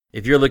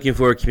If you're looking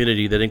for a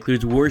community that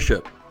includes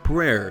worship,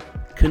 prayer,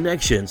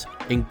 connections,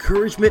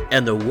 encouragement,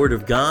 and the Word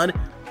of God,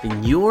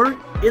 then you're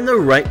in the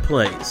right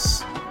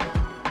place.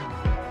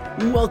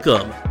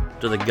 Welcome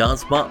to the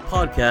Godspot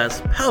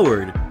Podcast,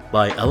 powered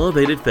by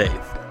Elevated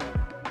Faith.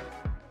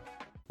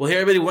 Well, hey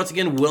everybody, once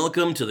again,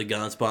 welcome to the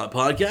Godspot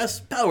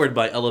Podcast, powered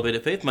by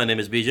Elevated Faith. My name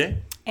is BJ.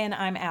 And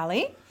I'm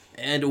Allie.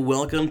 And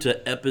welcome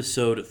to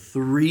episode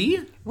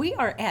 3. We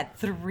are at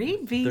 3,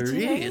 BJ.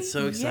 3, it's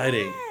so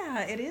exciting.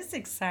 Yeah, it is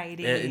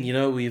exciting. And you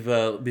know, we've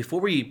before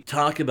we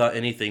talk about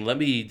anything,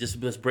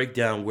 let's break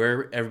down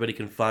where everybody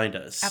can find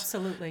us.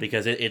 Absolutely.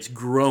 Because it's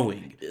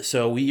growing.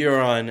 So we are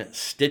on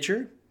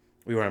Stitcher,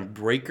 we are on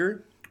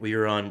Breaker, we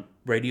are on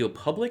Radio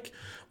Public,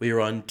 we are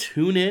on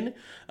TuneIn,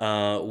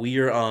 we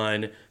are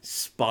on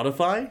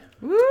Spotify.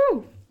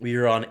 Woo! We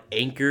are on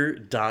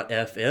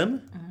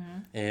Anchor.fm.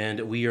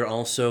 And we are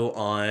also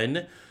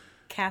on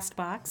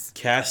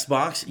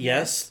Castbox,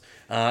 yes.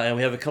 And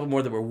we have a couple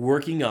more that we're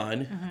working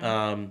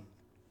on.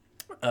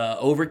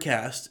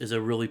 Overcast is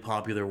a really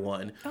popular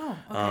one. Oh,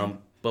 okay.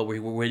 But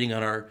we're waiting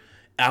on our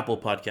Apple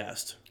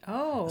podcast.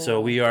 Oh. So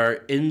we are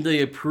in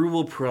the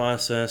approval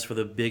process for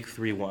the big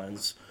 3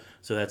 ones.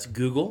 So that's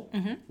Google,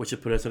 which will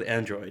put us on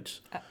Android.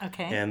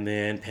 Okay. And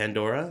then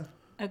Pandora.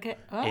 Okay.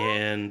 Oh.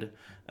 And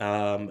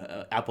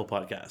Apple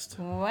Podcast.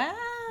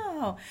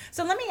 Wow.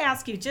 So let me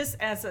ask you, just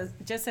as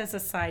a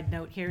side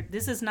note here,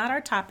 this is not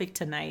our topic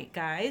tonight,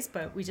 guys,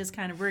 but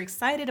we're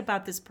excited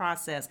about this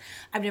process.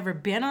 I've never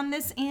been on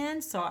this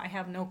end, so I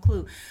have no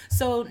clue.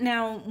 So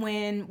now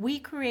when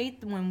we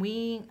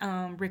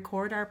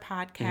record our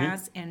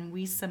podcast and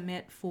we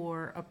submit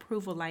for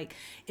approval, like,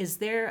 is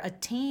there a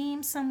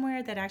team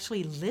somewhere that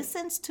actually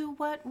listens to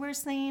what we're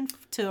saying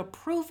to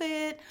approve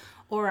it?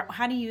 Or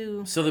how do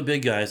you... So the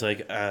big guys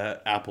like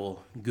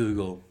Apple,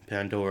 Google,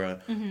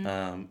 Pandora.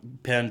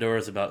 Pandora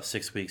is about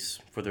 6 weeks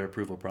for their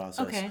approval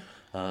process. Okay.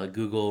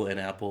 Google and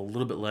Apple, a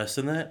little bit less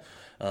than that.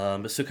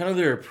 So kind of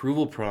their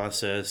approval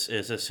process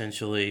is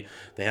essentially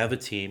they have a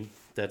team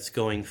that's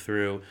going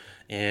through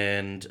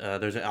and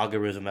there's an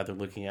algorithm that they're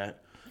looking at.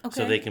 Okay.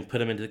 So they can put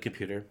them into the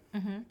computer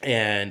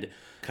and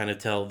kind of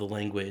tell the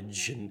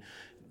language. And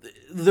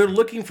they're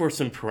looking for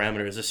some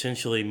parameters.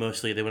 Essentially,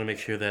 mostly they want to make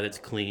sure that it's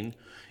clean.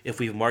 If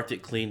we've marked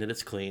it clean, that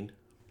it's clean.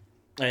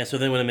 And so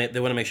they want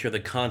to make sure the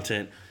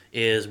content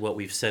is what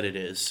we've said it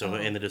is. So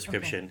in the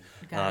description,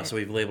 okay. So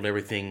we've labeled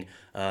everything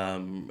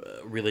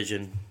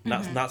religion,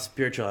 not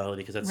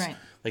spirituality, because that's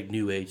like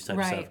New Age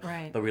type stuff.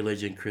 Right. But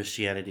religion,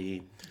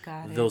 Christianity,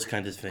 those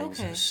kinds of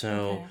things. Okay.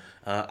 So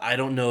I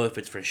don't know if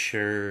it's for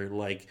sure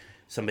like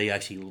somebody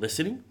actually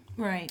listening.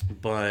 Right.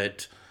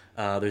 But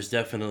there's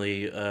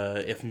definitely,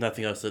 if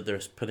nothing else, that they're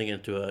putting it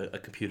into a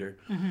computer,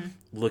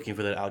 looking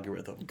for that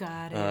algorithm.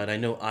 Got it. And I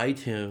know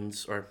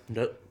iTunes, or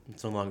no,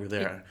 it's no longer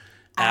there.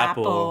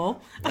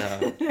 Apple.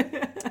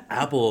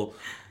 Apple,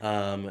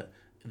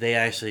 they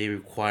actually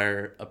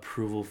require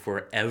approval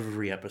for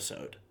every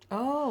episode.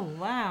 Oh,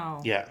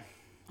 wow. Yeah.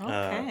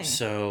 Okay.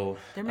 So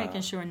they're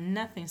making sure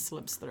nothing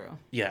slips through.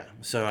 Yeah.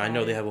 So I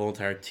know they have a whole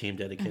entire team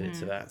dedicated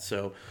to that.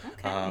 So,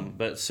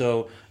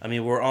 okay.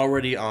 We're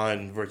already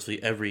on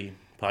virtually every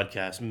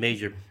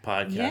major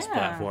podcast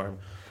platform.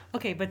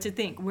 Okay, but to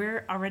think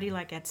we're already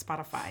like at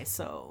Spotify,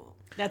 so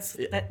that's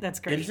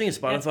great. Interesting,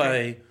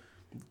 Spotify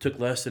took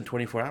less than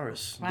 24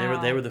 hours.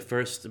 Wow. They were the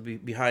first to be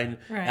behind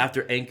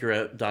after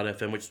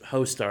Anchor.fm, which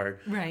hosts our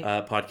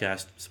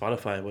podcast.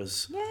 Spotify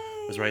was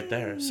right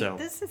there. So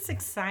this is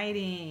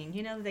exciting.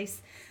 You know, the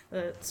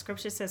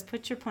scripture says,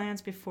 "Put your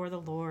plans before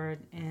the Lord,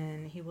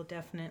 and He will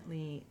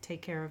definitely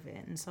take care of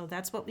it." And so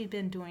that's what we've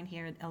been doing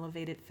here at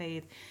Elevated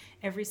Faith,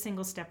 every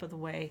single step of the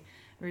way.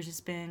 We've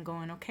just been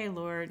going, okay,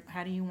 Lord,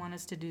 how do you want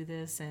us to do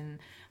this? And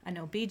I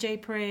know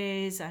BJ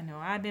prays. I know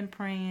I've been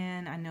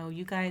praying. I know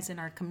you guys in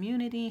our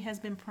community has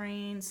been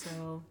praying.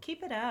 So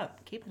keep it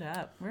up. Keep it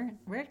up.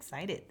 We're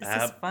excited. This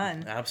is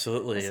fun.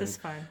 Absolutely. This is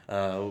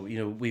fun.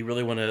 We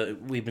really want to,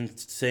 we've been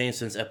saying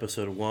since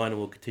episode 1, and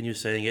we'll continue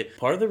saying it.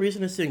 Part of the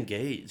reason is to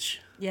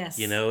engage. Yes.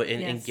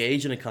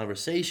 Engage in a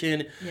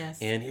conversation. Yes.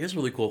 And here's a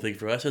really cool thing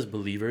for us as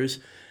believers.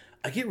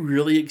 I get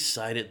really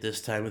excited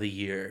this time of the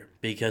year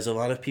because a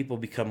lot of people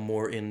become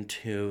more in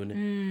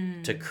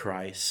tune to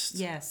Christ.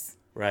 Yes.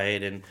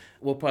 Right? And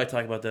we'll probably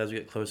talk about that as we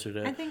get closer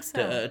to, I think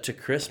so. to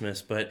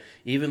Christmas. But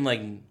even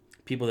like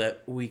people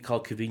that we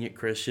call convenient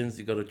Christians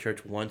who go to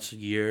church once a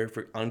year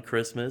on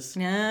Christmas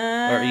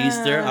or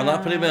Easter. I'm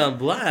not putting them on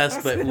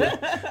blast, but...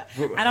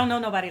 I don't know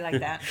nobody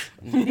like that.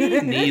 Me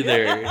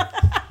neither.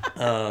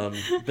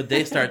 But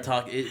they start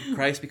talking.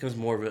 Christ becomes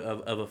more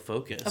of a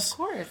focus. Of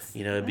course.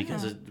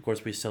 Because of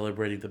course we're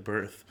celebrating the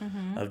birth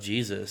of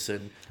Jesus,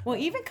 and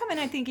even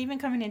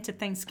coming into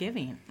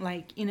Thanksgiving,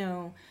 like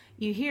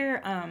you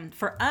hear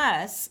for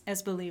us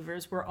as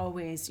believers, we're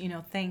always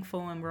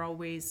thankful and we're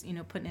always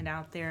putting it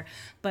out there,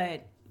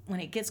 but when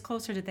it gets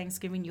closer to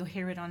Thanksgiving, you'll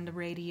hear it on the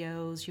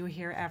radios, you'll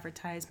hear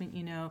advertisement,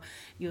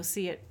 you'll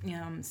see it,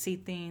 see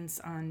things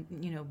on,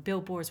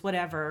 billboards,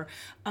 whatever.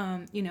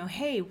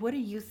 Hey, what are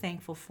you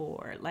thankful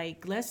for?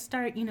 Like, let's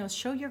start,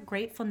 show your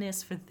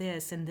gratefulness for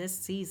this in this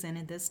season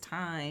and this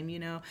time,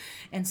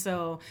 And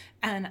so,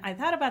 and I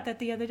thought about that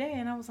the other day,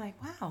 and I was like,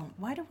 wow,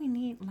 why do we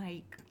need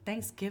like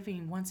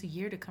Thanksgiving once a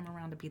year to come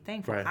around to be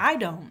thankful? Right. I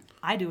don't.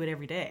 I do it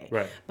every day.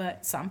 Right.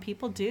 But some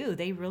people do.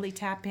 They really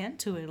tap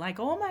into it. Like,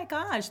 oh my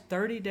gosh,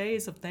 30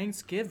 days of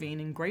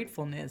Thanksgiving and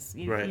gratefulness,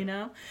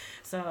 Right.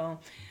 So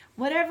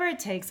whatever it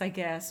takes, I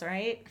guess,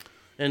 right?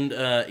 And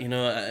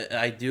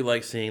I do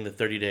like seeing the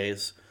 30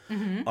 days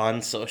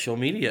on social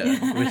media,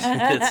 which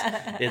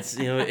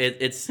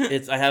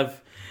it's I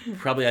have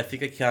probably, I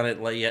think I counted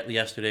like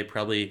yesterday,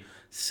 probably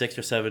 6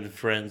 or 7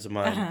 friends of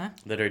mine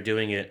that are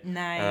doing it.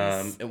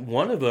 Nice. And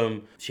one of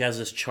them, she has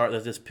this chart,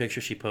 this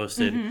picture she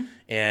posted,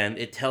 and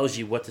it tells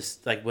you what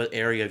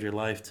area of your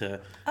life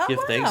to give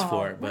thanks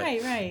for. But,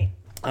 right.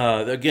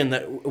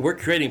 Again, we're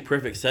creating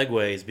perfect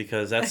segues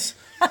because that's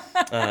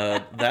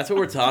what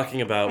we're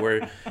talking about.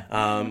 We're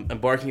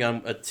embarking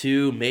on a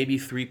 2, maybe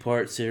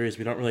 3-part series.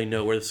 We don't really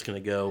know where this is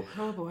going to go.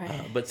 Oh boy.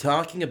 But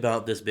talking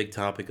about this big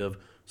topic of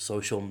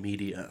social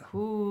media.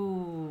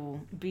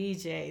 Ooh,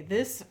 BJ,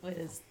 this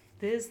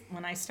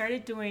when I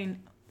started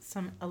doing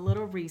a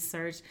little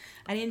research.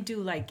 I didn't do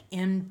like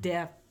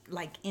in-depth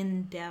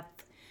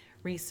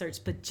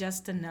research, but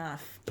just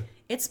enough.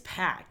 It's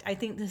packed. I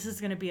think this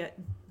is going to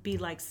be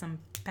like some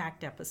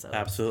packed episodes.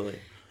 Absolutely.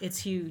 It's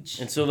huge.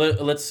 And so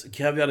let's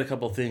caveat a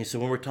couple of things. So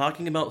when we're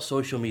talking about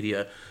social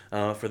media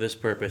for this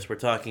purpose, we're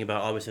talking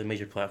about obviously the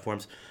major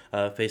platforms,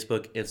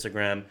 Facebook,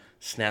 Instagram,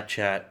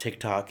 Snapchat,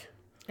 TikTok,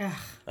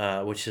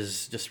 which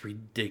is just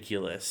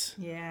ridiculous.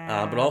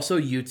 Yeah. But also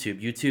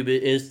YouTube. YouTube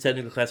is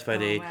technically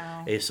classified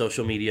a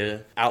social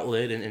media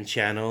outlet and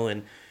channel,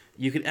 and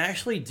you can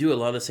actually do a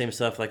lot of the same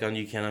stuff like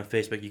you can on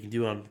Facebook. You can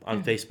do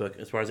on Facebook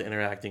as far as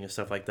interacting and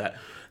stuff like that.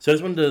 So I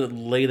just wanted to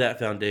lay that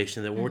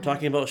foundation that when we're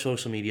talking about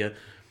social media,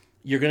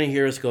 you're going to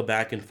hear us go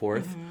back and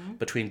forth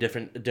between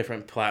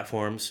different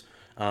platforms.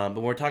 But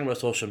when we're talking about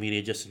social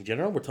media just in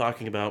general, we're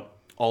talking about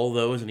all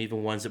those and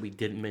even ones that we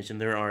didn't mention.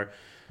 There are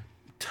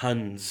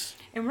tons.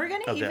 And we're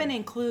going to even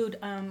include,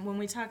 when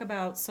we talk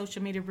about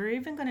social media, we're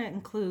even going to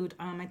include,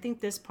 I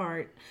think this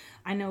part,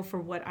 I know for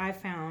what I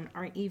found,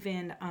 are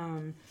even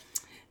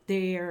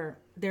their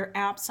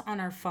apps on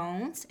our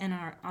phones and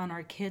on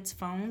our kids'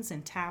 phones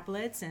and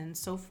tablets and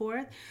so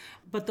forth.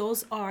 But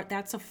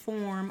that's a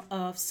form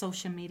of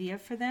social media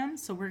for them.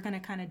 So we're going to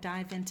kind of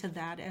dive into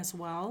that as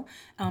well.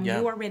 You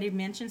already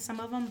mentioned some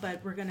of them,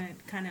 but we're going to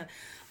kind of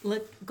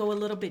go a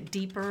little bit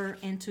deeper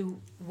into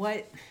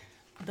what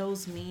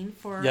those mean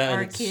for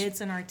our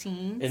kids and our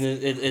teens. And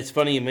it's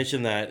funny you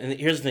mentioned that. And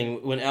here's the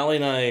thing. When Allie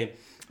and I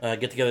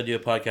get together to do a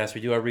podcast,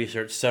 we do our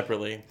research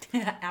separately.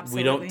 Absolutely.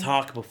 We don't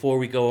talk before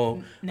we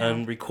go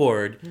and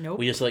record. Nope.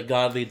 We just let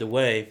God lead the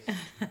way.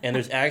 And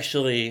there's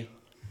actually,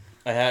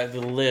 I have the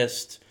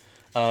list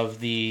of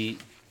the,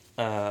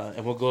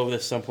 and we'll go over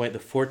this at some point, the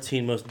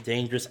 14 most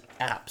dangerous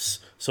apps,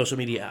 social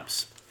media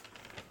apps,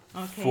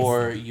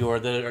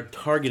 that are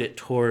targeted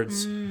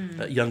towards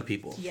young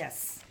people.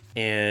 Yes.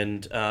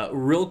 And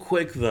real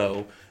quick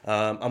though,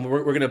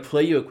 we're going to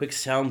play you a quick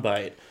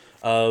soundbite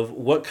of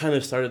what kind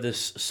of started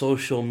this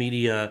social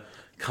media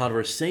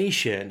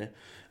conversation.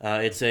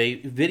 It's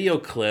a video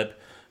clip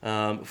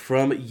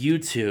from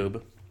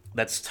YouTube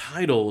that's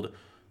titled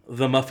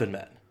 "The Muffin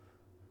Man."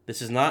 This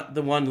is not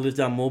the one that lives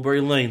down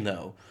Mulberry Lane,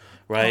 though,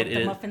 right?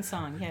 The Muffin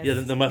Song, yes. Yeah,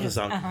 the Muffin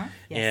Song. Yes.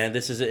 And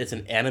it's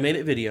an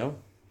animated video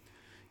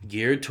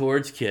geared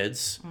towards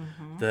kids.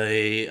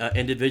 The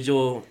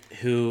individual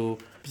who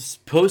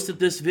posted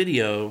this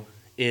video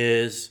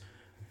the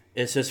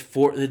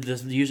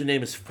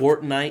username is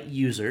Fortnite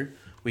user.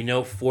 We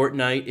know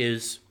Fortnite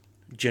is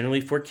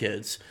generally for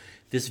kids.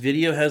 This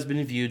video has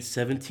been viewed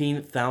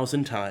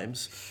 17,000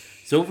 times.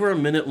 It's over a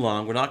minute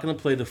long. We're not going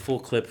to play the full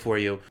clip for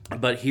you,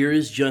 but here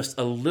is just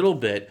a little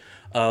bit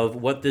of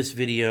what this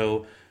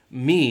video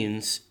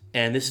means,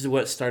 and this is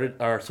what started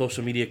our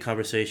social media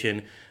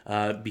conversation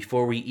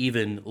before we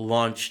even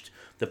launched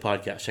the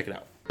podcast. Check it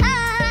out.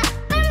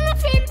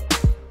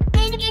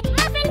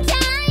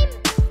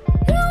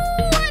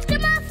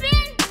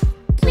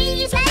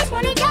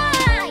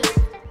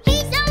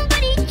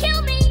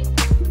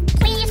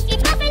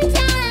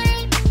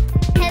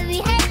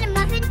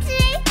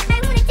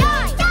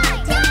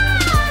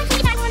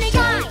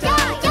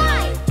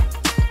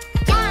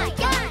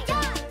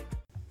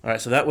 All right,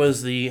 so that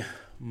was the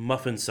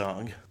Muffin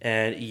Song,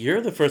 and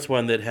you're the first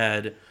one that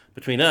had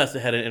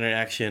an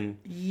interaction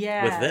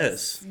with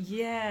this.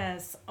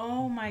 Yes.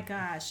 Oh my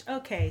gosh.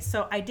 Okay,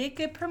 so I did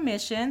get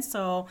permission,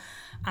 so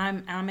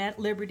I'm at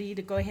liberty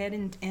to go ahead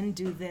and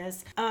do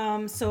this.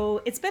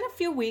 So it's been a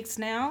few weeks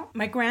now.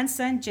 My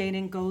grandson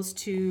Jaden goes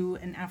to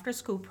an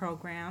after-school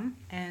program,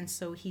 and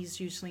so he's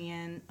usually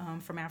in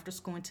from after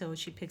school until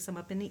she picks him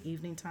up in the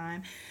evening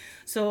time.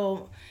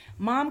 So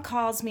Mom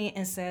calls me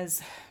and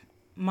says,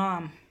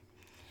 "Mom,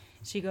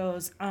 She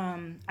goes,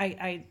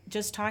 I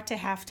just talked to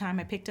halftime.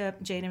 I picked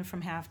up Jaden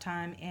from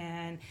halftime,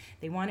 and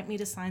they wanted me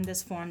to sign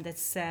this form that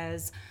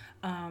says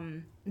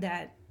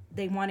that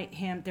they want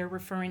to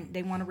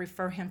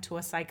refer him to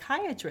a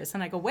psychiatrist.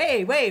 And I go,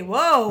 wait,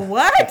 whoa,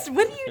 what?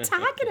 What are you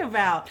talking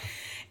about?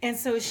 And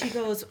so she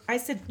goes, I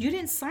said, you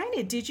didn't sign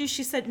it, did you?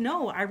 She said,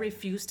 no, I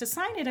refused to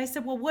sign it. I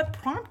said, well, what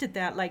prompted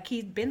that? Like,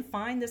 he'd been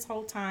fine this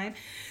whole time.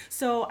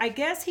 So I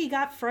guess he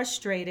got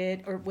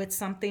frustrated or with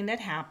something that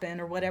happened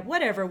or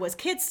whatever was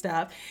kid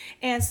stuff.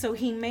 And so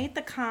he made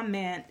the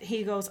comment,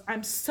 he goes,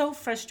 I'm so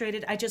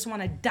frustrated. I just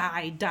want to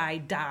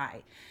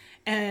die.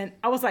 And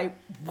I was like,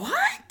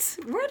 what?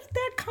 Where did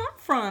that come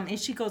from? And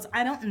she goes,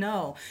 I don't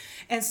know.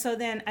 And so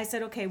then I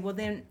said,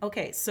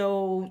 okay,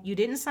 so you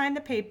didn't sign the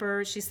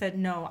paper. She said,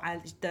 no,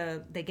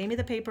 they gave me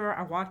the paper.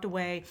 I walked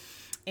away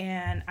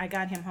and I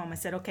got him home. I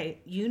said, okay,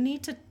 you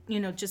need to,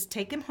 just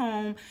take him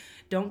home.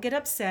 Don't get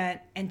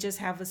upset and just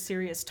have a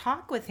serious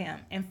talk with him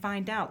and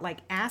find out,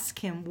 like, ask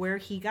him where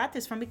he got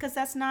this from, because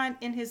that's not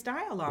in his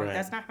dialogue. Right.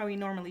 That's not how he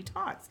normally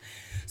talks.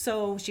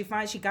 So she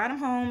got him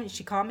home and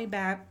she called me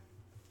back.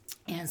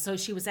 And so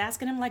she was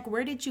asking him, like,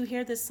 where did you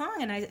hear this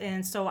song?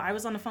 And so I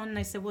was on the phone and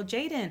I said, well,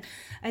 Jaden,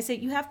 I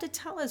said, you have to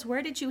tell us,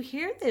 where did you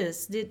hear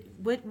this?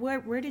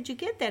 Where did you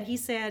get that? He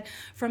said,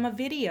 from a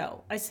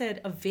video. I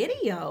said, a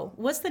video?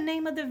 What's the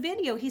name of the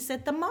video? He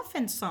said, the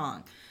Muffin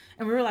Song.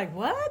 And we were like,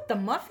 what? The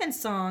Muffin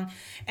Song?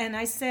 And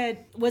I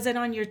said, was it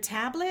on your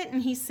tablet?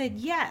 And he said,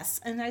 yes.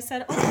 And I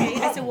said,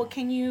 okay. I said, well,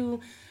 can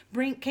you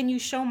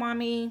show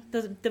mommy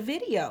the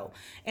video?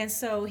 And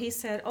so he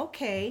said,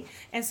 okay.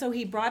 And so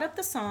he brought up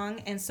the song.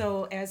 And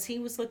so as he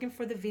was looking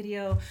for the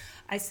video,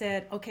 I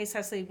said, okay,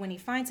 Cecily, when he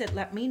finds it,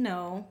 let me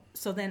know.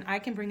 So then I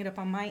can bring it up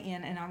on my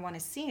end and I want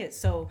to see it.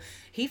 So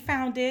he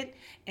found it.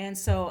 And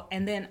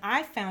then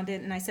I found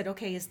it and I said,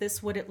 okay, is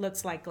this what it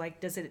looks like?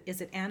 Like, is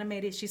it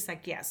animated? She's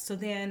like, yes. So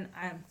then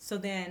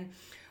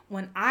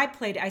when I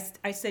played it,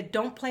 I said,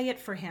 don't play it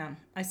for him.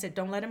 I said,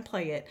 don't let him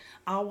play it.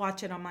 I'll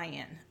watch it on my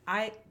end.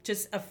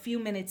 Just a few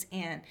minutes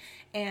in,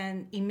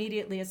 and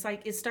immediately it's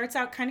like, it starts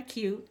out kind of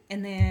cute,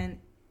 and then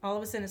all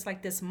of a sudden it's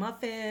like this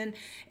muffin,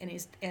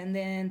 and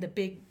then the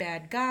big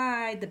bad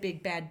guy, the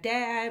big bad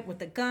dad with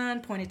the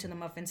gun pointed to the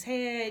muffin's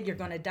head. You're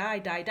gonna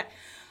die.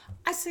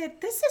 I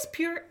said, this is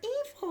pure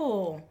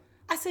evil.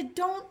 I said,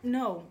 do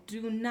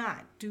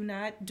not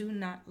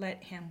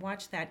let him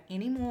watch that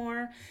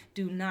anymore.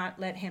 Do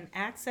not let him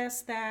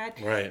access that.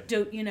 Right.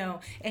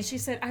 And she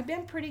said, I've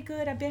been pretty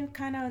good. I've been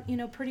kind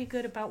of, pretty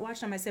good about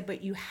watching them. I said,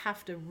 but you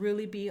have to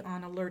really be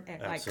on alert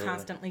at, like,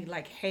 constantly,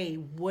 like, hey,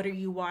 what are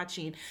you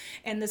watching?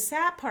 And the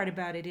sad part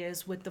about it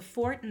is, with the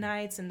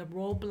Fortnites and the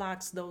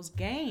Roblox, those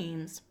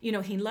games,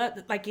 he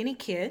loved, like any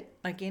kid,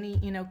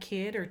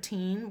 kid or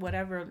teen,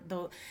 whatever,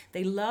 though,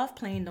 they love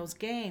playing those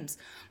games.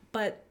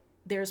 But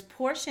there's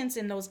portions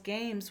in those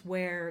games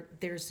where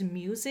there's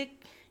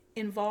music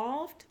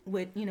involved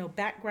with,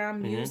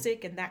 background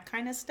music and that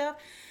kind of stuff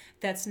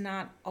that's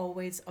not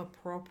always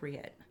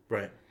appropriate.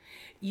 Right.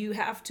 You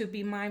have to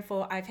be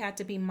mindful. I've had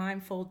to be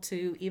mindful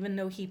to, even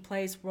though he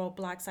plays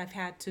Roblox, I've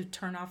had to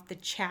turn off the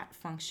chat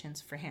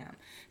functions for him.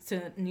 So,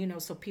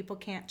 so people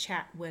can't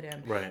chat with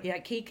him. Right. Yeah,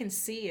 he can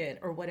see it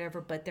or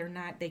whatever, but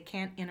they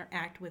can't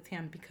interact with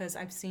him because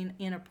I've seen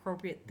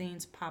inappropriate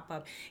things pop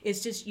up.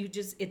 It's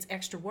it's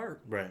extra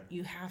work. Right.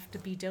 You have to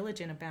be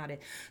diligent about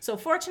it. So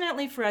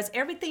fortunately for us,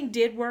 everything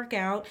did work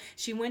out.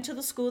 She went to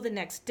the school the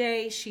next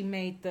day. She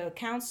made the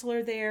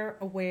counselor there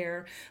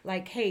aware,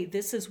 like, hey,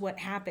 this is what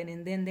happened.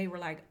 And then they were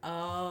like,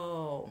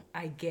 oh,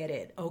 I get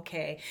it.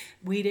 Okay.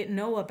 We didn't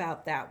know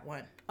about that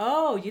one.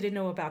 Oh, you didn't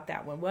know about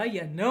that one. Well,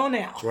 you know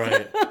now.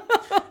 Right.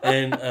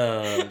 And,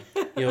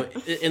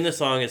 in the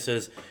song it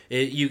says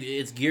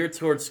it's geared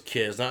towards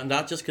kids,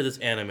 not just because it's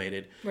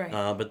animated, right?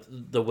 But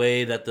the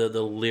way that the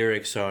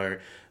lyrics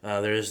are,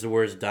 there's the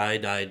words die,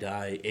 die,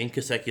 die in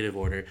consecutive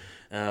order.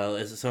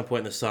 At some point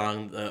in the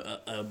song,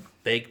 a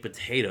baked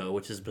potato,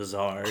 which is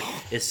bizarre,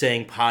 is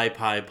saying pie,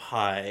 pie,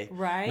 pie.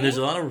 Right. And there's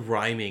a lot of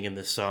rhyming in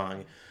this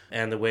song,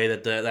 and the way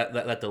that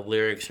the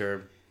lyrics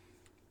are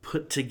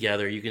put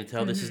together, you can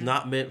tell this is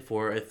not meant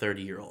for a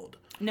 30-year-old.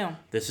 No.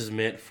 This is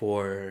meant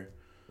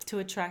to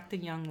attract the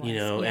young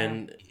ones.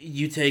 And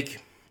you take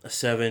a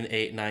 7,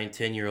 8, 9,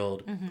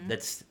 10-year-old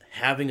that's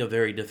having a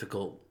very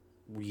difficult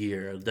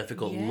year, a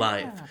difficult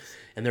life,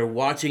 and they're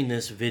watching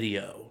this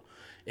video,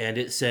 and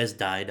it says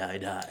die, die,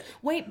 die.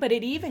 Wait, but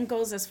it even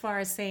goes as far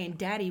as saying,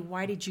 Daddy,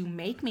 why did you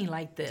make me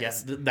like this?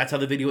 Yes, that's how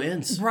the video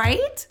ends.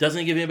 Right?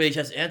 Doesn't give anybody a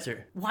chance to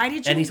answer. Why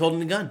did you? And he's holding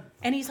the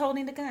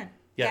gun.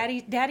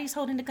 Yeah. Daddy's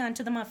holding the gun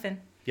to the muffin.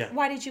 Yeah.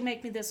 Why did you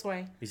make me this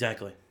way?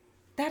 Exactly.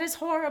 That is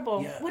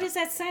horrible. Yeah. What is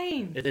that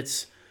saying?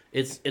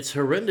 It's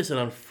horrendous, and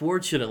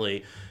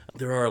unfortunately,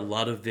 there are a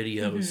lot of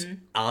videos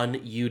on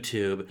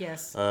YouTube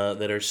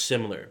that are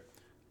similar.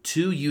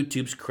 To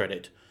YouTube's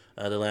credit,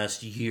 the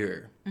last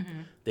year,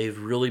 they've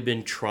really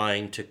been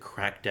trying to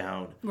crack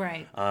down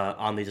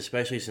on these,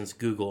 especially since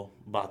Google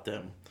bought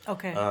them.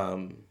 Okay.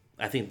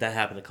 I think that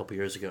happened a couple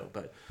years ago,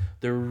 but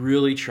they're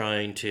really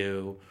trying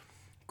to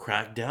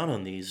crack down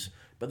on these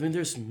But I mean,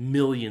 there's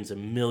millions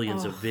and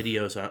millions of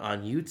videos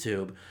on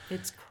YouTube.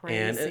 It's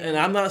crazy. And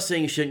I'm not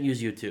saying you shouldn't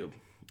use YouTube.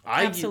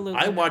 Absolutely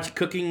I not. watch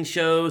cooking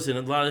shows and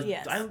a lot of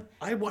Yes.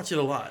 I watch it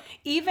a lot.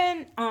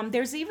 Even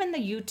there's even the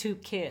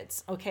YouTube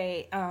Kids.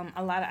 Okay,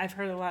 I've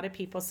heard a lot of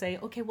people say,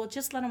 okay, well,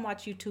 just let them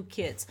watch YouTube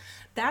Kids.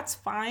 That's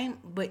fine,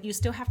 but you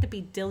still have to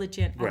be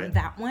diligent on Right.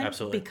 that one.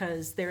 Absolutely.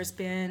 Because there's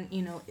been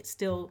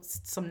still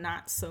some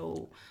not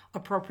so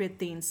appropriate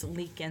things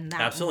leak in that.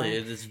 Absolutely,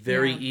 one. it's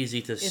very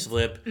easy to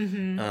slip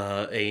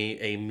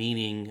a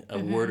meaning, a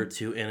word or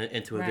two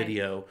into a Right.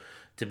 video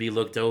to be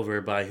looked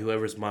over by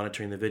whoever's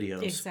monitoring the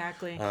videos.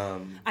 Exactly.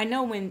 I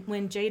know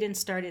when Jaden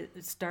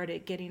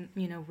started getting,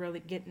 really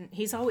getting,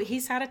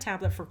 he's had a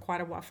tablet for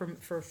quite a while,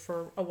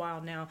 for a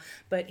while now,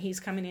 but he's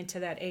coming into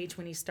that age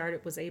when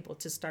was able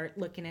to start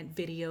looking at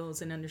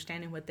videos and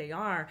understanding what they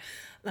are.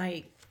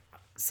 Like,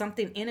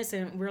 something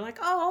innocent, we're like,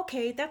 oh,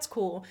 okay, that's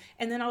cool.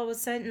 And then all of a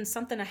sudden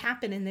something will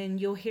happen, and then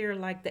you'll hear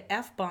like the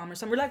F-bomb or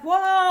something. We're like,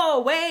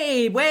 whoa,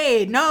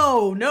 wait,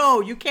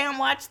 no, you can't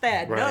watch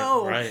that. Right,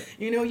 no, right.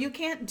 You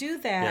can't do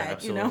that.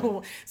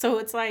 absolutely. So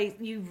it's like,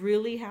 you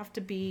really have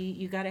to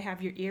you got to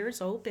have your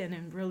ears open,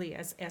 and really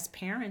as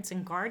parents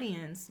and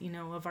guardians,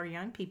 of our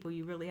young people,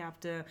 you really have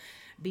to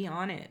be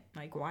on it,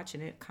 like watching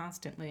it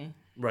constantly.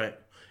 Right.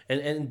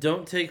 And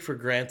don't take for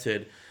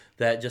granted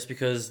that just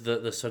because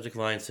the subject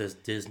line says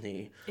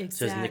Disney, it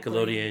says Exactly.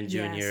 Nickelodeon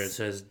Junior, Yes. it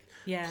says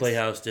Yes.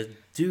 Playhouse,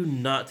 do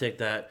not take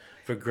that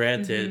for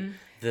granted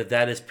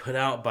that is put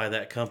out by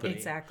that company.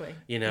 Exactly.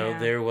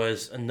 There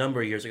was a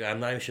number of years ago, I'm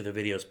not even sure the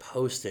video is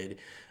posted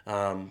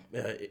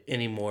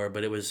anymore,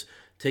 but it was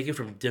taken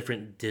from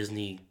different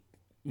Disney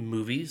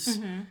movies,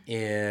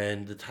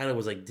 and the title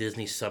was like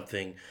Disney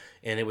something,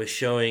 and it was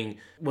showing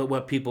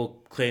what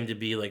people claim to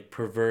be like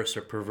perverse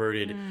or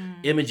perverted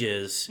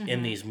images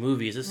in these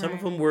movies, and some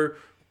of them were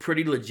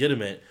pretty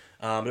legitimate.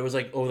 It was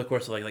like over the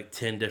course of like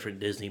 10 different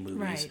Disney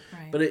movies.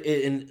 Right. But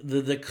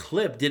the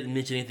clip didn't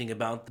mention anything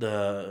about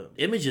the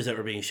images that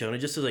were being shown. It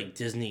just says like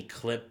Disney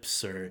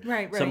clips or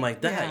something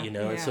like that,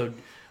 Yeah. And so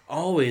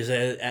always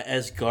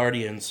as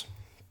guardians,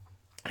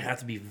 I have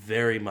to be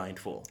very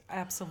mindful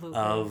Absolutely.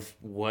 of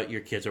what your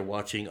kids are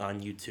watching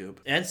on YouTube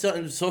and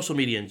social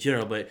media in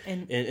general, but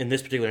in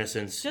this particular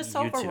instance, just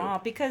YouTube. overall,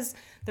 because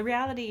the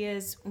reality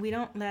is we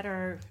don't let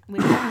our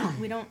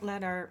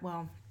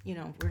well,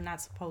 we're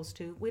not supposed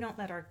to. We don't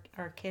let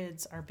our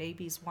kids, our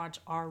babies, watch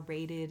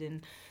R-rated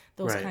and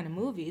those Right. kind of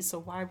movies. So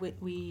why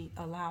would we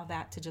allow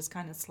that to just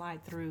kind of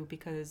slide through?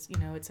 Because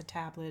it's a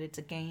tablet, it's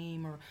a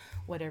game, or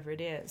whatever it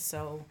is.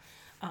 So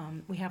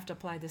we have to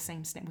apply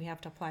we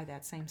have to apply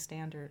that same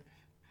standard.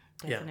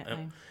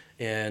 Definitely.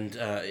 Yeah, and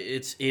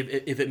it's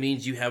if it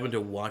means you having to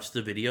watch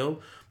the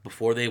video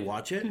before they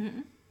watch it,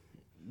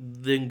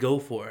 then go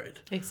for it.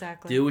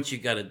 Exactly. Do what you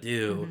got to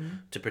do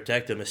to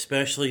protect them,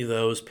 especially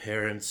those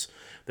parents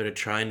that are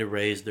trying to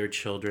raise their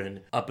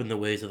children up in the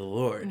ways of the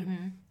Lord.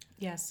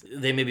 Yes.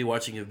 They may be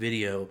watching a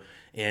video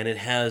and it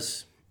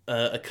has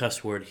a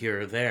cuss word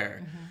here or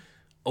there.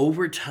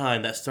 Over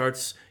time,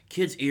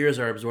 kids' ears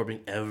are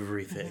absorbing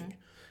everything.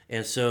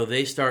 And so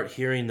they start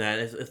hearing that.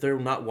 If they're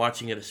not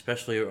watching it,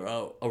 especially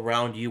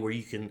around you where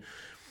you can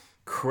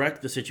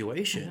correct the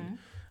situation,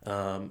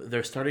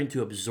 they're starting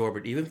to absorb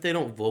it. Even if they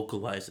don't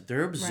vocalize it,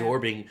 they're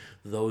absorbing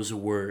those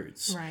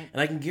words. Right.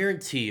 And I can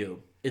guarantee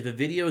you, if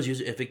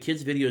a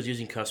kid's video is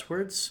using cuss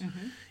words,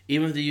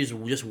 even if they use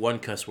just one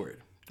cuss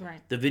word,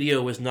 Right. the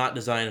video was not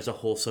designed as a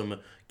wholesome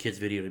kids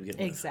video to begin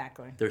with.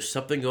 Exactly. There's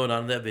something going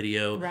on in that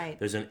video. Right.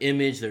 There's an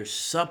image. There's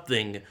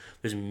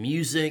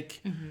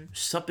music.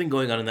 Something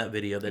going on in that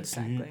video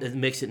that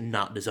makes it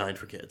not designed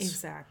for kids.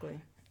 Exactly.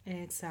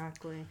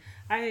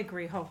 I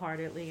agree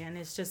wholeheartedly, and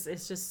it's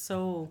just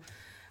so.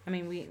 I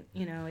mean,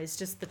 it's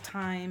just the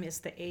time, it's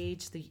the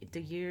age,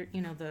 the year,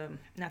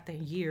 not the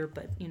year,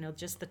 but,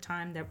 just the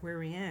time that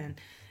we're in.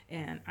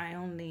 And I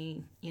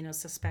only,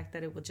 suspect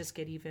that it will just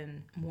get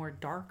even more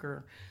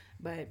darker.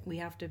 But we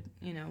have to,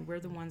 we're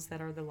the ones that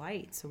are the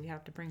light. So we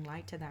have to bring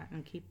light to that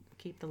and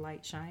keep the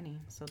light shining.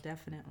 So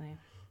definitely.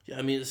 Yeah,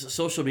 I mean,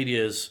 social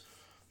media is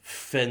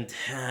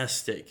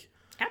fantastic.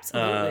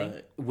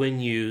 Absolutely. When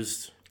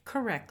used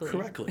correctly.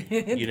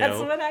 That's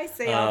what I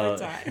say all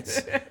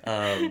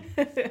the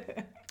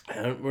time.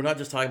 And we're not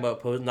just talking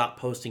about not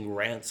posting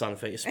rants on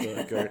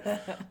Facebook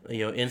or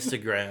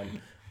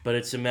Instagram, but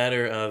it's a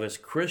matter of, as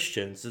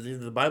Christians,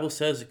 the Bible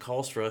says it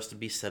calls for us to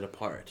be set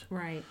apart.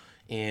 Right.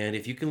 And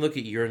if you can look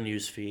at your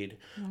news feed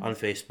on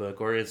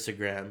Facebook or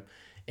Instagram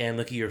and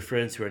look at your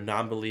friends who are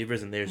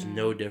non-believers and there's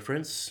no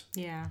difference,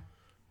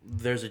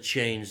 there's a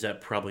change that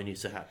probably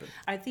needs to happen.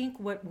 I think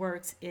what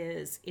works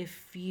is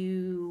if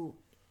you're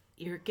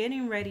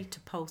getting ready to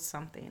post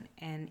something,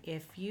 and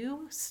if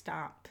you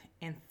stop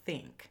and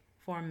think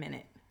for a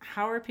minute,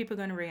 how are people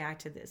going to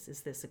react to this?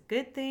 Is this a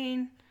good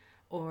thing,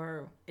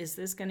 or is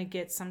this going to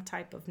get some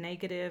type of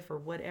negative or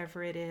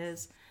whatever it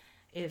is?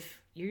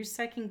 If you're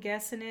second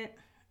guessing it,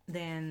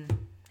 then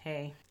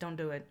hey, don't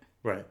do it.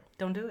 Right.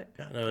 Don't do it.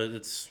 Yeah, no,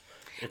 it's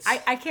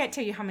I can't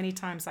tell you how many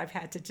times I've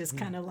had to just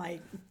kind of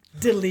like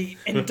delete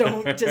and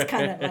don't just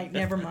kind of like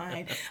never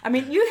mind. I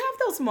mean, you have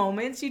those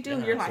moments. You do.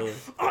 Yeah, You're absolutely.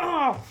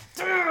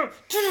 like,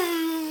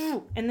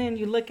 oh, and then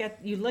you look at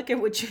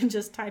what you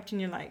just typed, and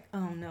you're like,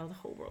 oh no, the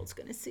whole world's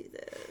gonna see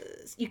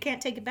this. You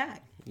can't take it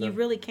back. No. You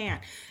really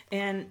can't.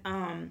 And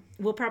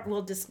we'll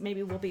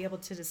be able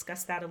to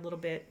discuss that a little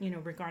bit.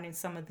 Regarding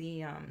some of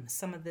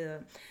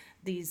the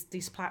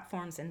these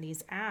platforms and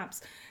these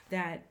apps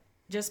that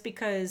just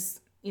because.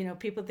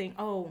 People think,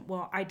 oh,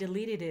 well, I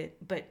deleted it.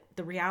 But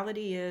the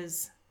reality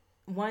is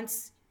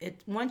once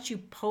you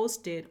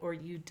post it or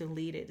you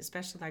delete it,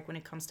 especially like when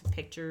it comes to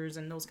pictures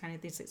and those kind of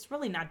things, it's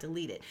really not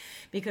deleted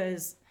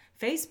because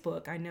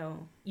Facebook, I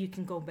know you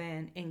can go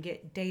in and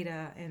get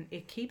data and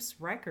it keeps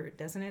record,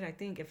 doesn't it? I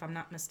think if I'm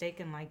not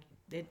mistaken, like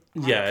it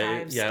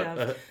archives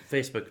stuff.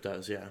 Facebook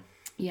does, yeah.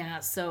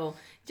 Yeah, so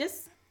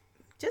just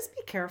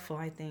be careful,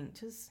 I think.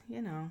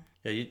 Yeah,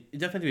 you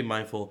definitely be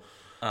mindful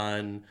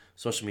on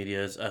social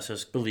media as us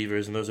as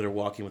believers and those that are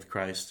walking with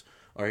Christ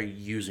are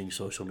using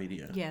social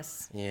media.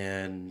 Yes.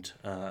 And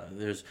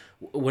there's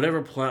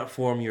whatever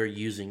platform you're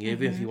using,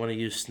 even if you want to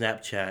use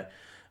Snapchat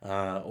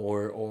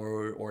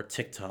or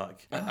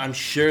TikTok. I'm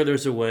sure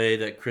there's a way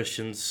that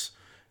Christians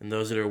and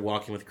those that are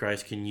walking with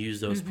Christ can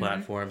use those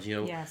platforms.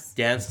 Yes.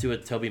 Dance to a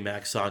Toby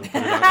Mac song,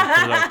 put it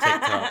on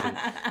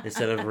TikTok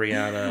instead of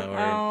Rihanna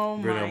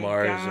or Bruno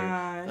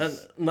Mars.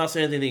 I'm not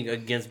saying anything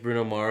against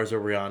Bruno Mars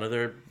or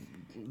Rihanna.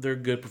 They're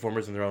good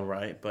performers in their own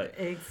right, but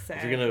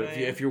exactly.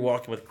 if you're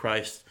walking with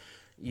Christ,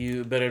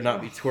 you better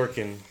not be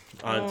twerking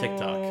on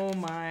TikTok. Oh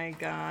my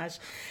gosh,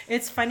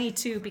 it's funny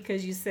too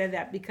because you said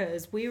that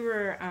because we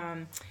were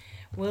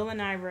Will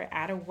and I were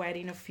at a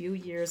wedding a few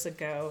years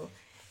ago,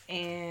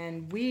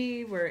 and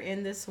we were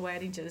in this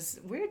wedding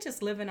we're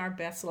just living our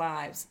best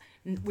lives.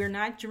 We're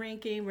not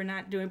drinking, we're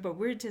not doing, but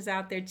we're just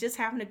out there just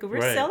having a good.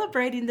 We're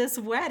celebrating this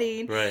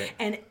wedding,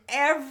 and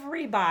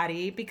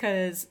everybody,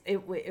 because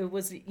it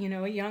was a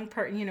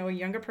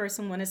younger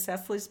person, one of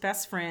Cecily's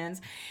best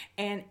friends,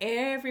 and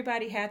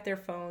everybody had their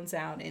phones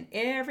out, and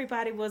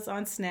everybody was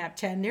on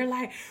Snapchat, and they're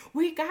like,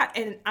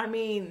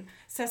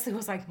 Cecily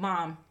was like,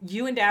 Mom,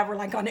 you and Dad were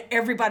like on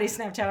everybody's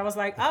Snapchat. I was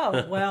like,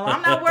 oh well,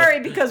 I'm not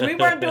worried because we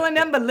weren't doing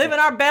them but living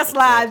our best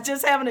lives,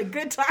 just having a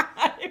good time.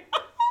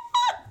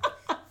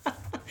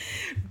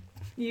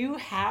 You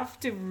have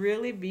to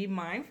really be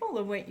mindful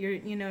of what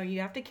you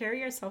have to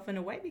carry yourself in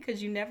a way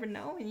because you never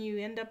know and you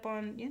end up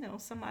on,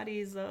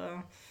 somebody's,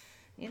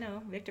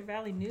 Victor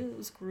Valley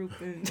News group.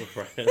 And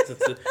right.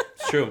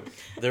 It's true.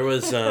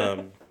 There's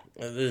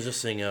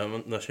this thing,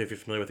 I'm not sure if you're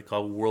familiar with it,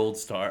 called World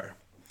Star.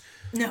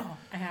 No,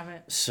 I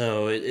haven't.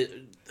 So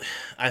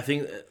I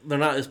think they're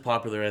not as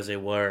popular as they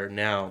were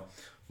now,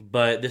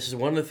 but this is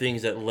one of the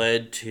things that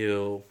led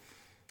to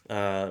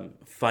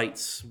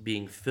fights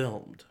being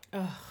filmed.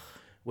 Ugh.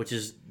 Which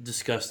is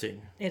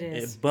disgusting. It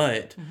is.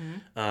 But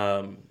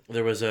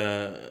there was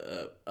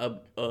a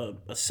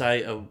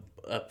site,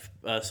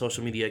 a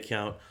social media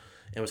account,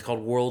 and it was called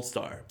World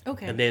Star.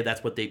 Okay. And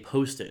that's what they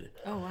posted.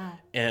 Oh, wow.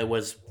 And it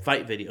was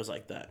fight videos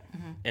like that.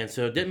 Mm-hmm. And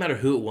so it didn't matter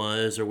who it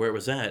was or where it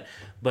was at,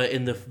 but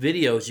in the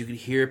videos you could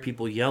hear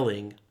people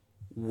yelling,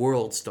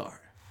 World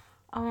Star.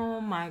 Oh,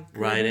 my goodness.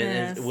 Right?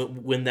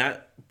 And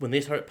when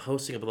they started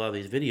posting up a lot of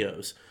these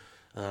videos,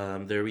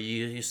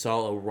 you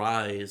saw a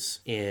rise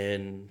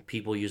in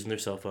people using their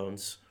cell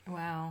phones.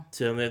 Wow.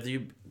 So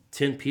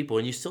 10 people,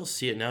 and you still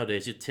see it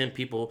nowadays. You 10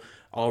 people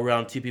all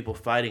around, 2 people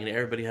fighting, and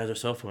everybody has their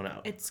cell phone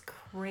out. It's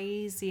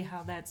crazy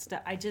how that's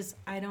done.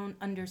 I don't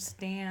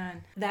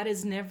understand. That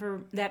is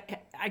never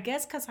that. I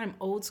guess because I'm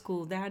old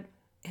school, that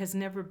has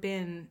never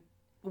been.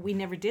 We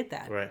never did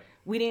that. Right.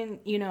 We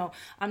didn't.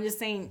 I'm just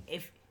saying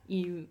if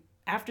you.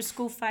 After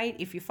school fight,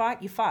 if you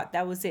fought, you fought.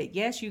 That was it.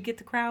 Yes, you get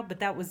the crowd,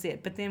 but that was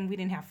it. But then we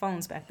didn't have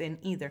phones back then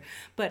either.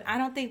 But I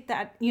don't think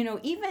that,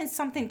 even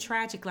something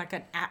tragic like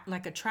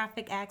a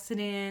traffic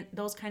accident,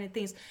 those kind of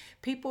things,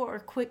 people are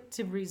quick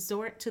to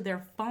resort to their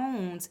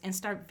phones and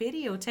start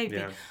videotaping.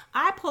 Yeah.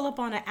 I pull up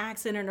on an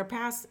accident or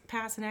pass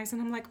an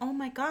accident. I'm like, oh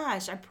my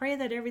gosh, I pray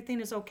that everything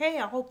is okay.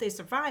 I hope they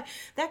survive.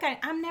 That guy,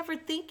 I'm never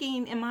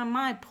thinking in my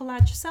mind, pull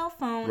out your cell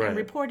phone and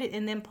report it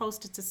and then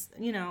post it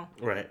to,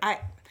 Right.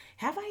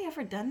 Have I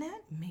ever done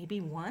that?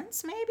 Maybe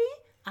once, maybe?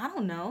 I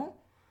don't know.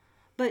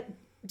 But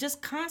just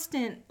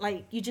constant,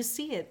 like, you just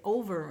see it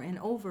over and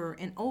over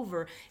and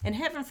over. And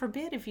heaven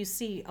forbid if you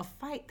see a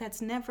fight,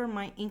 that's never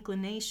my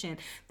inclination.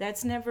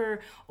 That's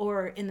never,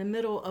 or in the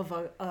middle of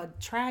a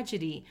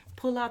tragedy,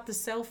 pull out the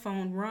cell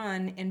phone,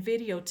 run, and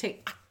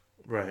videotape.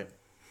 Right.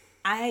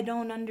 I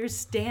don't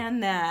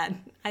understand that.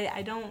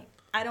 I don't,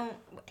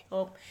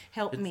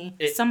 help me.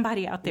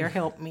 Somebody out there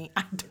help me.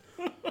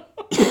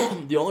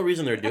 The only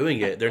reason they're doing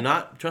it, they're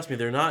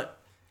not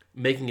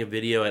making a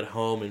video at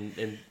home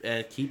and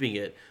keeping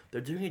it.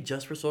 They're doing it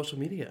just for social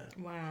media.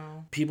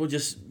 Wow. People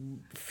just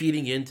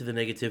feeding into the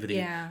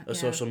negativity of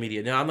social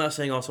media. Now, I'm not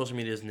saying all social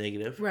media is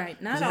negative. Right.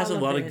 Not all of it. It has a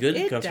lot of good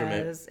that comes from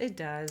it. It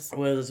does.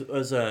 Well, it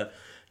was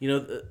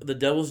the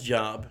devil's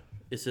job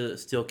is to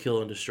steal, kill,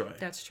 and destroy.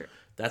 That's true.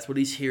 That's what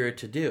he's here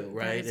to do,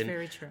 right? That is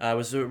very true. I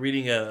was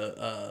reading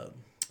a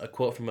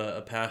quote from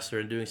a pastor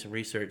and doing some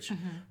research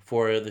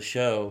for the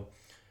show,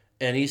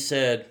 and he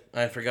said,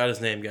 I forgot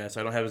his name, guys.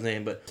 I don't have his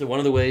name, but so one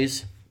of the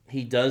ways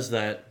he does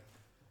that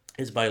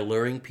is by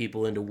luring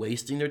people into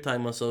wasting their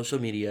time on social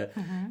media,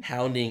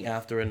 hounding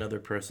after another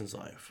person's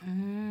life.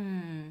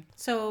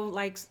 So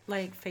like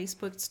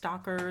Facebook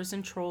stalkers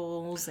and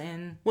trolls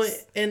and... Well,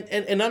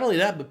 and not only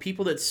that, but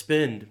people that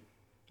spend,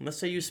 let's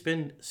say you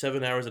spend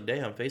 7 hours a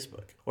day on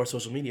Facebook or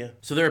social media.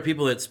 So there are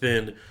people that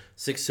spend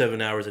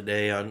 6-7 hours a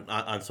day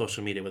on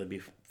social media, whether it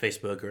be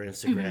Facebook or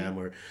Instagram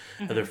or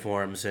other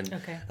forms.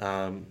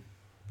 And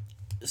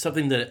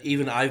something that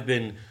even I've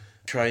been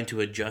trying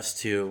to adjust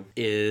to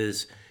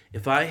is...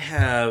 if I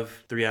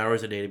have 3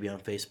 hours a day to be on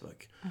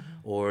Facebook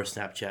or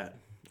Snapchat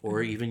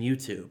or even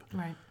YouTube,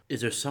 right, is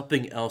there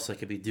something else I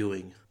could be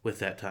doing with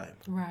that time?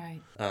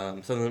 Right.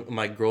 Something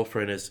my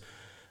girlfriend is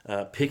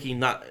picking,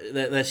 not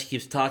that she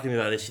keeps talking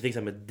about it, she thinks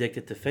I'm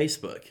addicted to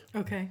Facebook.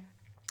 Okay.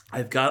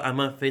 I'm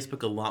on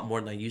Facebook a lot more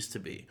than I used to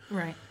be.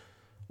 Right.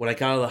 When I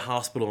got out of the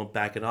hospital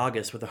back in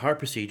August with a heart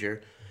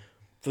procedure,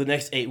 for the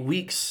next 8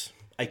 weeks,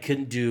 I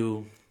couldn't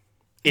do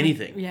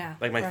anything. Yeah.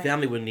 Like my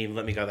family wouldn't even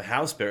let me go to the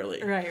house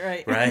barely.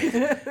 Right.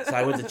 So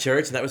I went to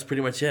church and that was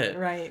pretty much it.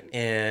 Right.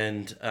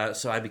 And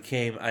so I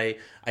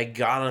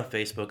got on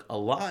Facebook a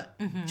lot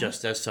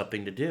just as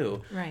something to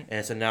do. Right.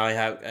 And so now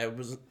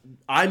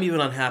I'm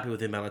even unhappy with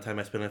the amount of time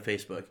I spend on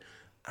Facebook.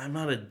 I'm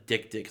not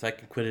addicted because I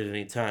can quit it at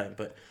any time,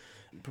 but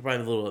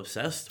probably a little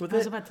obsessed with it. I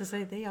was about to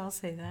say, they all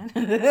say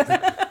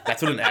that.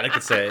 That's what an addict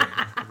would say.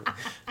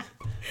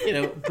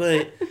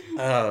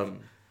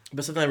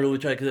 But something I really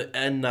try, because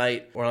at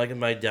night or like in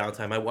my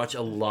downtime, I watch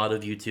a lot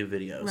of YouTube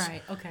videos.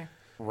 Right, okay.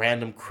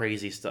 Random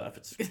crazy stuff.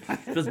 It's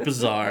just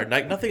bizarre.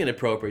 Nothing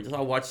inappropriate.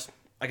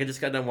 I just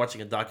got done watching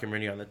a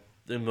documentary on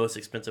the most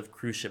expensive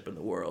cruise ship in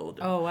the world.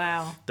 Oh,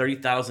 wow.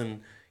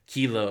 30,000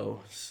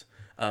 kilos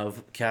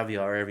of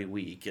caviar every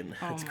week, and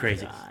it's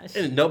crazy. Gosh.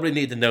 And nobody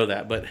needs to know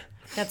that, but...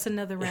 That's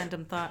another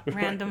random thought.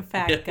 Random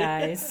fact,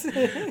 guys.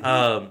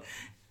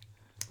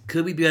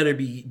 Could we better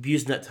be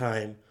using that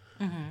time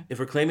if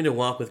we're claiming to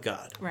walk with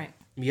God? Right.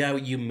 Yeah,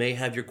 you may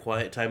have your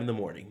quiet time in the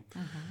morning,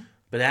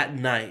 but at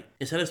night,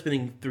 instead of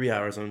spending 3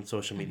 hours on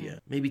social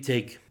media, maybe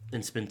take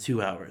and spend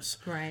 2 hours.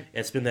 Right.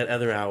 And spend that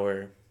other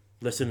hour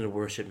listening to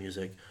worship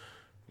music,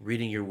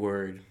 reading your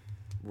word,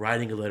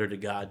 writing a letter to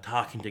God,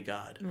 talking to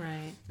God.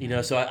 Right.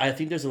 So I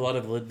think there's a lot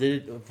of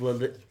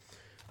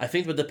I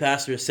think what the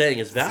pastor is saying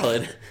is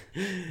valid.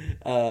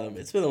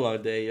 It's been a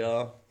long day,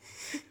 y'all.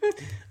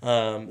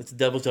 It's the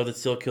devil's job to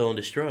steal, kill, and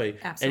destroy.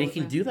 Absolutely. And he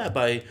can do that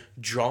by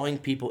drawing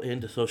people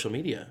into social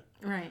media.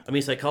 Right. I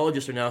mean,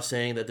 psychologists are now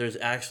saying that there's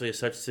actually a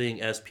such thing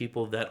as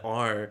people that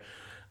are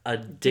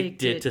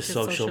addicted to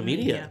social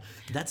media.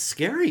 That's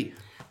scary.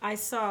 I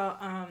saw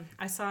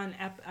an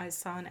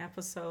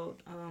episode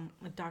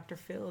with Dr.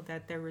 Phil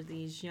that there were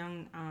these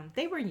young,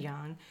 they were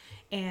young,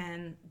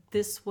 and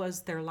this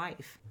was their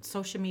life.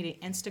 Social media,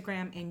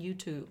 Instagram and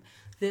YouTube.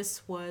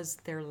 This was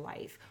their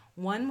life.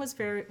 One was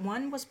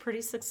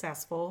pretty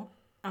successful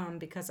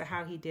because of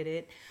how he did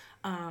it.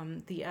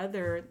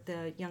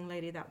 The young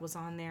lady that was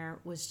on there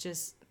was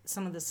just,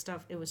 some of the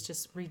stuff, it was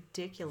just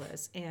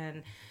ridiculous.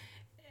 And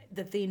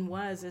the thing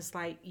is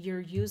like, you're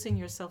using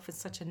yourself in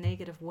such a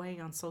negative way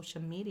on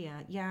social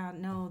media. Yeah,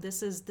 no,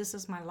 this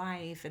is my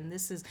life, and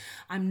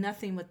I'm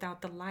nothing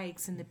without the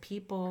likes and the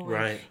people.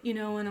 Right. And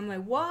I'm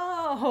like,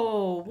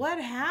 whoa, what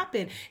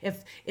happened?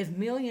 If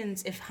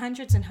millions, if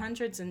hundreds and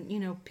hundreds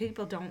and,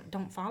 people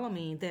don't follow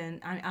me, then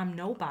I'm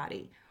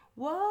nobody.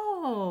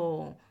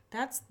 Whoa,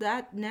 that's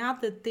that. Now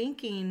the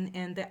thinking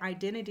and the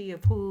identity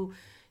of who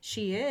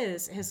she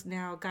has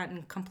now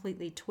gotten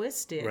completely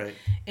twisted. Right.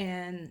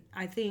 And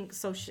I think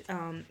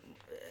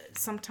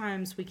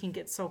sometimes we can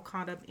get so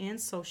caught up in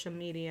social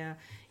media,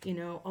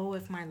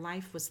 if my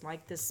life was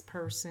like this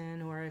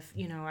person, or if,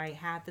 I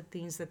had the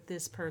things that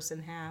this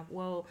person had.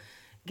 Well,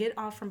 get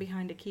off from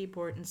behind a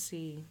keyboard and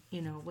see,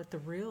 what the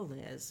real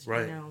is.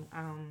 Right.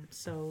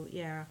 So,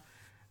 yeah.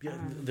 Yeah,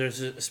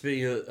 there's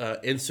speaking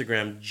of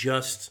Instagram,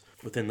 just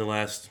within the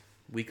last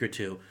week or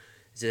two,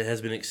 it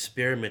has been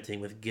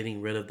experimenting with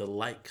getting rid of the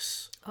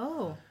likes.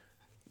 Oh.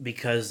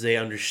 Because they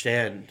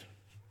understand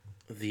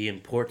the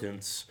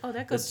importance. Oh,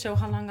 that goes to show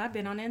how long I've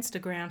been on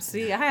Instagram.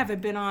 See, I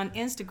haven't been on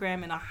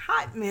Instagram in a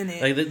hot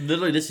minute. Like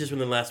literally, this is from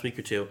the last week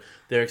or two.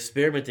 They're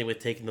experimenting with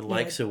taking the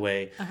likes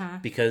away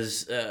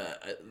because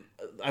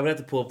I would have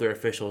to pull up their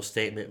official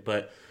statement,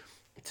 but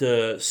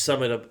to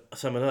sum it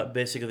up,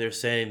 basically they're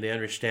saying they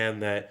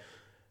understand that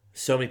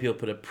so many people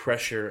put a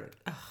pressure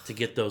to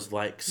get those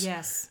likes.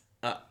 Yes.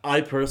 I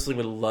personally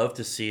would love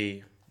to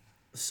see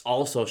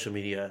all social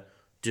media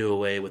do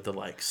away with the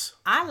likes.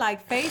 I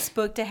like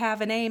Facebook to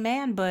have an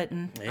amen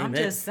button. Amen. I'm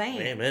just saying.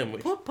 Amen.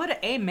 Put an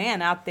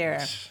amen out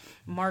there,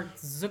 Mark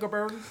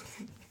Zuckerberg.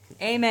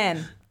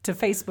 Amen to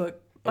Facebook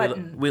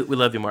button. We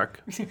love you,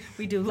 Mark.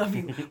 We do love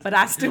you, but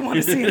I still want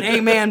to see an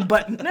amen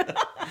button.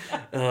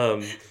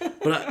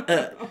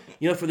 But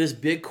for this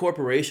big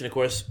corporation, of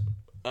course,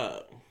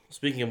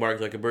 speaking of Mark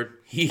Zuckerberg,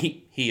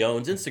 he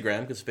owns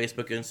Instagram because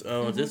Facebook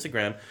owns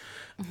Instagram.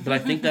 But I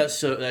think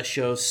that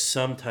shows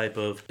some type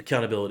of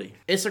accountability.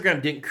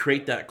 Instagram didn't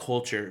create that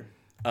culture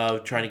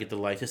of trying to get the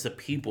likes. It's the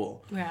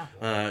people. Yeah.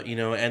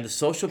 And the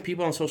social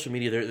people on social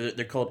media,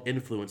 they're called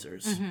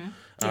influencers.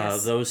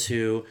 Yes. Those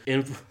who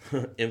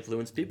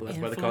influence people. That's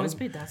why they call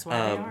them. That's why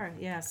they are.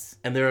 Yes.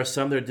 And there are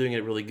some that are doing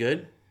it really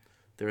good.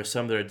 There are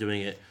some that are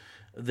doing it.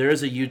 There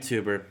is a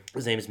YouTuber.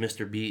 His name is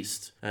Mr.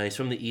 Beast. He's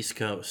from the East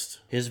Coast.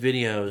 His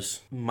videos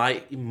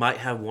might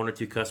have one or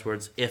two cuss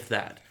words, if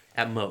that,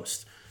 at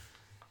most.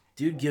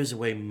 Dude gives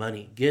away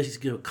money, gives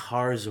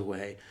cars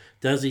away,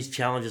 does these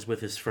challenges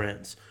with his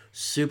friends.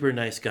 Super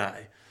nice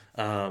guy.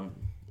 And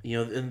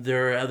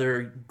there are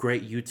other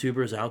great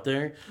YouTubers out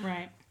there.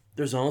 Right.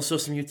 There's also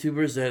some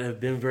YouTubers that have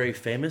been very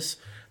famous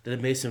that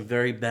have made some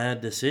very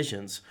bad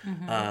decisions.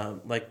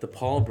 Like the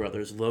Paul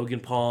brothers, Logan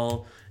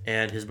Paul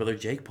and his brother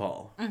Jake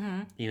Paul.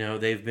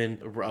 They've been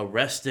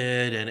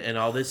arrested and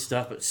all this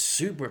stuff, but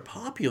super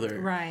popular.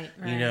 Right.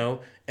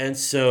 And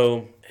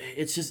so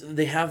it's just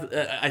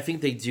I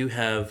think they do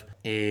have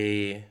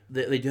a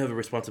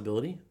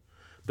responsibility.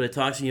 But it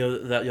talks,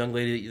 that young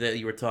lady that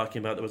you were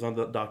talking about that was on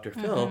the Dr.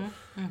 Phil,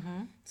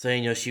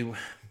 saying, she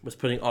was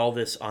putting all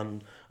this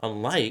on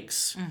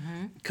likes.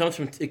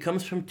 It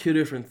comes from two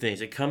different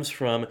things. It comes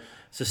from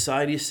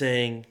society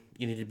saying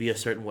you need to be a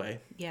certain way.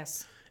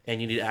 Yes.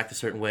 And you need to act a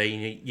certain way.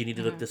 You need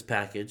to look this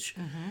package.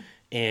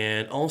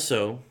 And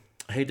also,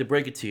 I hate to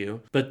break it to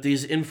you, but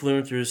these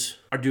influencers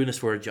are doing this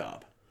for a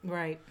job.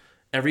 Right.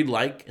 Every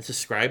like and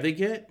subscribe they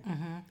get,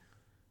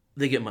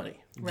 they get money.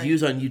 Right.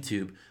 Views on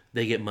YouTube,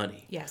 they get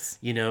money. Yes.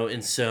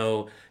 And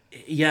so,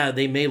 yeah,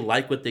 they may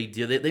like what they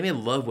do. They may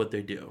love what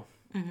they do.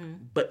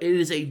 But it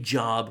is a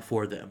job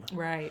for them.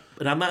 Right.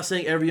 But I'm not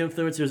saying every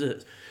influencer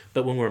is.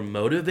 But when we're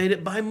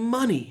motivated by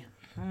money,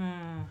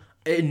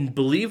 and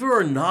believer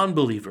or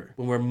non-believer,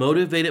 when we're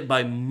motivated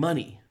by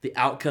money, the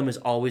outcome is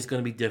always going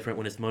to be different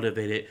when it's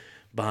motivated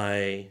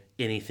by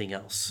anything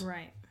else.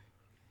 Right.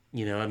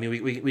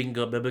 We can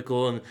go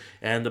biblical,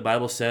 and the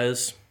Bible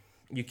says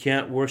you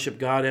can't worship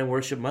God and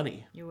worship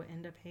money. You will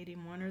end up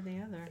hating one or the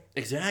other.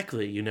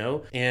 Exactly,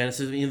 And it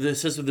says,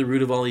 this says the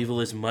root of all evil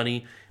is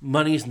money.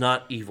 Money is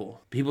not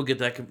evil. People get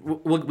that.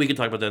 We can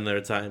talk about that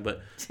another time,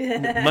 but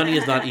money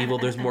is not evil.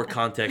 There's more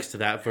context to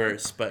that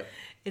verse, but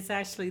it's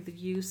actually the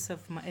use of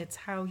it's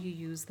how you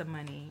use the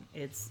money.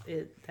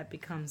 That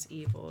becomes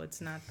evil.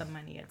 It's not the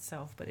money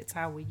itself, but it's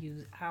how we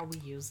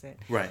use it.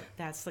 Right.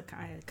 That's the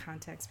kind of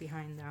context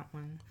behind that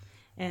one.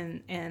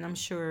 And I'm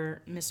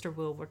sure Mr.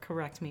 Will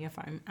correct me if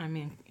I'm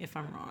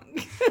wrong.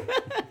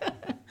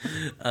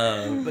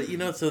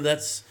 But so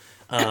that's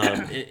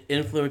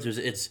influencers.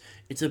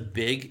 It's a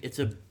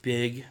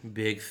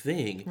big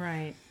thing.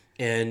 Right.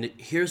 And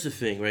here's the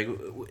thing, right?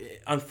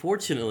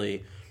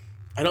 Unfortunately,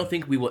 I don't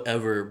think we will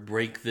ever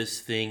break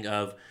this thing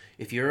of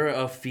if you're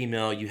a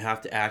female, you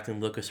have to act and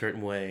look a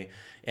certain way.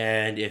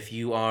 And if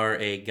you are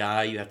a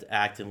guy, you have to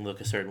act and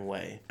look a certain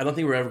way. I don't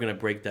think we're ever going to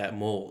break that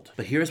mold.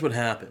 But here's what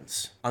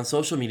happens. On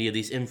social media,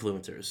 these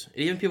influencers,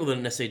 even people that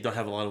necessarily don't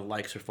have a lot of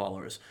likes or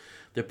followers,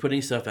 they're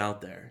putting stuff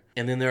out there.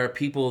 And then there are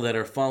people that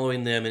are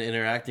following them and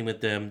interacting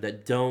with them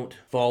that don't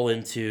fall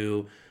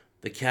into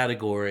the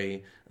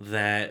category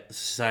that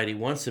society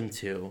wants them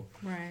to.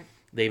 Right.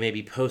 They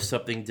maybe post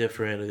something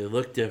different or they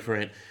look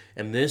different.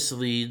 And this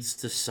leads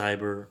to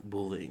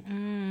cyberbullying.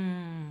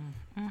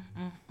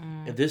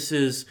 And this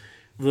is...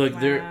 Look,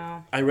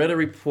 wow. I read a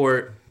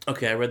report.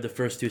 Okay, I read the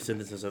first two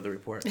sentences of the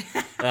report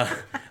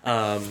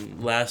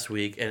last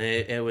week, and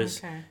it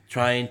was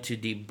trying to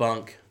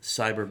debunk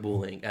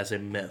cyberbullying as a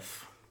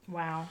myth.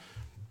 Wow.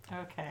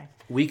 Okay.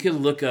 We could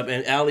look up,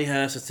 and Allie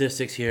has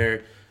statistics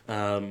here,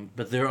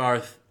 but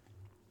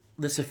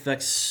this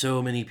affects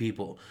so many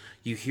people.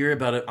 You hear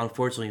about it,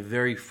 unfortunately,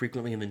 very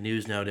frequently in the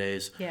news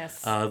nowadays.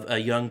 Yes. Of a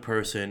young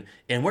person,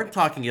 and we're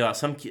talking about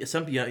some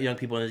young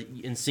people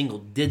in single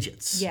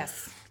digits.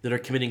 Yes. That are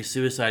committing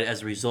suicide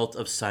as a result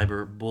of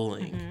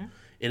cyberbullying.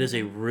 It is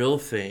a real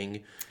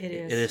thing. It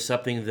is. It is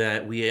something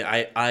that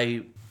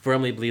I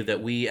firmly believe that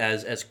we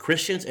as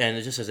Christians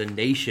and just as a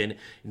nation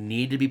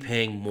need to be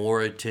paying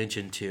more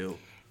attention to.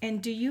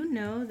 And do you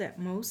know that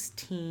most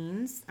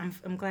teens,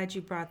 I'm glad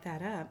you brought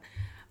that up,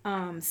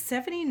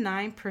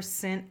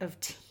 79% of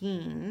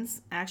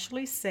teens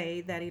actually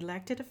say that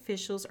elected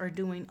officials are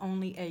doing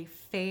only a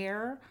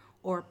fair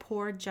or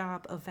poor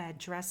job of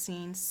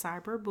addressing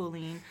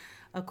cyberbullying,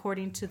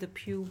 according to the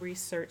Pew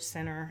Research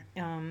Center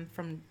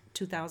from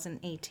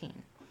 2018.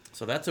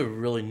 So that's a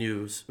really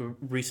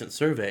recent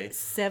survey.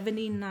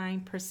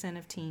 79%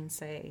 of teens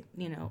say,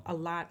 a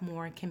lot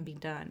more can be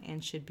done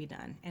and should be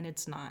done, and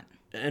it's not.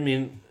 I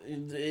mean,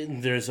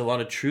 there's a lot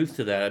of truth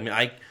to that. I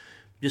mean,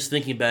 just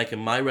thinking back in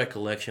my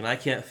recollection, I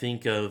can't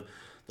think of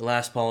the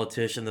last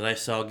politician that I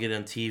saw get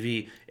on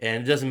TV,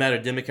 and it doesn't matter,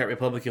 Democrat,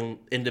 Republican,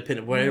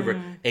 Independent, whatever,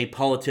 a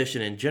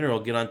politician in general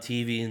get on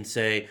TV and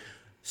say,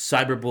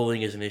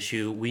 cyberbullying is an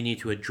issue. We need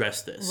to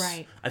address this.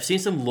 Right. I've seen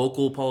some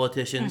local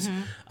politicians,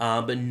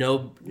 but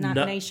not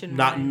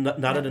nationwide.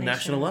 Not at a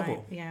national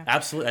level. Yeah.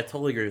 Absolutely, I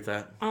totally agree with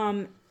that.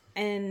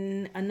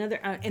 and another,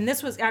 and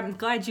this was, I'm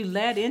glad you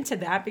led into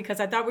that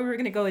because I thought we were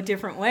going to go a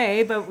different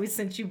way, but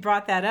since you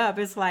brought that up,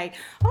 it's like,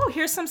 oh,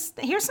 here's some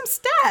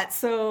stats.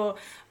 So,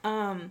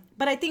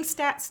 but I think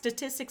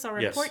statistics are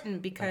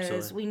important because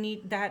absolutely. we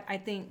need that. I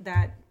think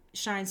that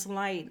shines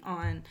light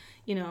on,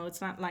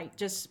 it's not like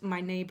just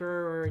my neighbor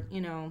or,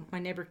 my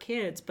neighbor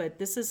kids, but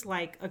this is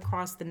like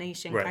across the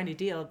nation kind of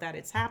deal that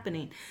it's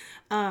happening.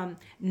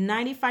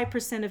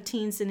 95% of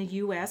teens in the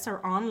U.S.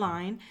 are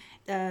online.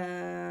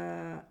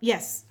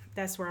 Yes,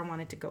 that's where I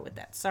wanted to go with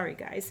that. Sorry,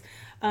 guys.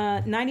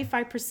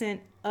 95%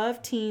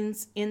 of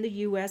teens in the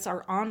U.S.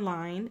 are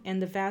online,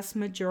 and the vast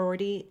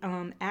majority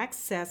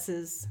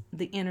accesses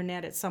the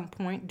internet at some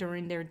point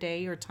during their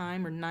day or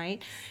time or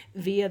night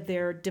via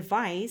their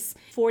device.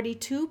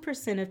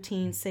 42% of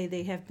teens say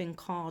they have been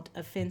called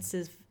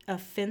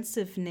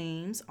offensive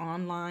names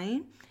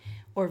online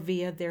or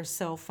via their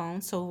cell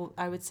phone. So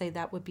I would say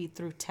that would be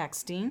through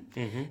texting.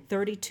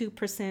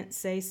 32%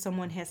 say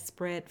someone has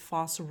spread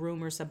false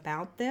rumors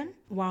about them,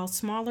 while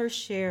smaller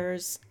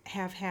shares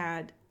have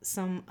had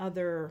some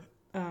other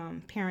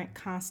parent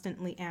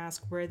constantly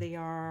ask where they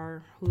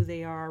are, who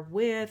they are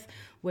with,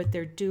 what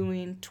they're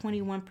doing.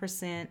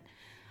 21%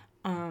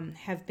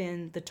 have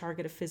been the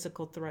target of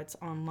physical threats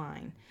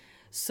online.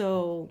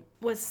 So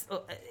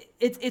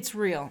it's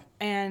real.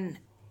 And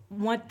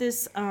what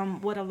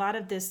a lot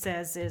of this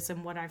says is,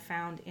 and what I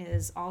found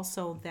is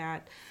also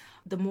that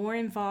the more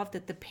involved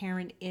that the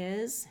parent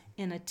is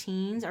in a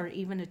teen's or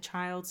even a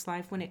child's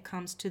life when it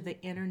comes to the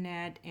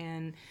internet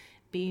and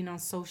being on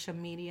social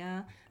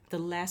media, the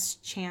less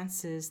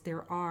chances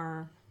there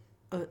are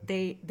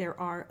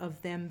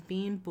of them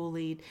being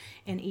bullied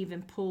and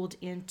even pulled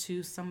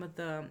into some of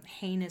the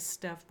heinous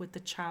stuff with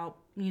the child,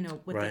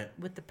 with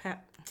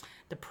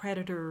the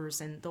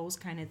predators and those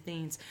kind of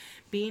things.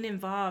 Being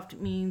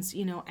involved means,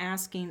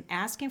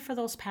 asking for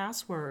those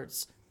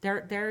passwords.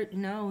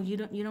 No, you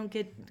don't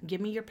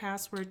give me your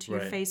password to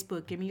your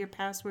Facebook, give me your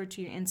password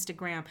to your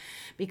Instagram,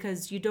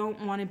 because you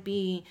don't want to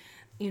be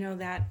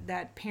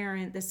that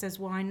parent that says,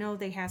 well, I know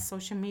they have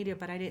social media,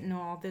 but I didn't know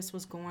all this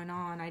was going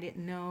on. I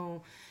didn't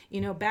know,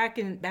 back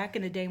in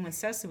the day when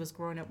Cecily was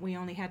growing up, we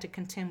only had to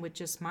contend with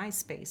just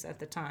MySpace at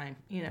the time,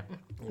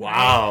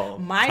 Wow.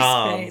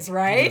 MySpace,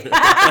 right?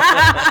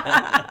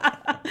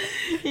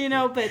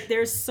 But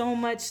there's so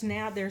much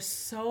now. There's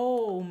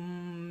so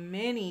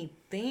many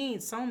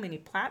things, so many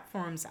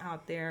platforms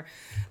out there.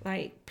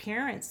 Like,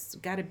 parents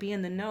got to be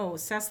in the know.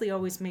 Cecily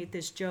always made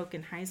this joke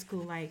in high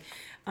school, like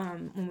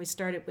when we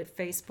started with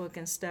Facebook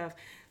and stuff,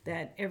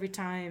 that every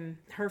time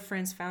her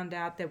friends found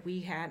out that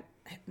me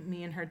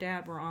and her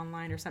dad were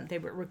online or something, they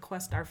would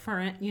request our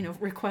friend,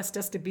 request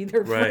us to be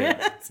their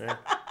friends. Right.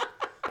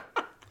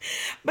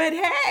 But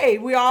hey,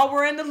 we all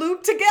were in the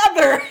loop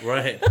together.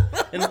 Right.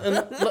 And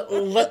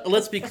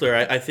let's be clear.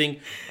 I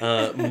think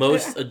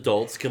most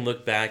adults can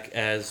look back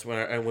as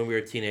when we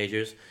were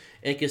teenagers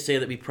and can say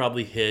that we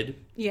probably hid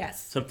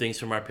some things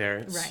from our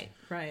parents.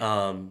 Right.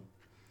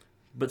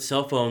 But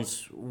cell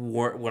phones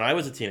weren't, when I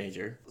was a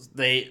teenager,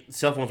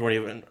 cell phones weren't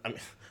even,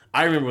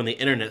 I remember when the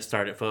internet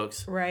started,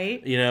 folks.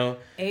 Right.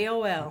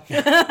 AOL.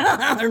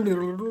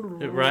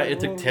 Right? It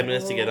took 10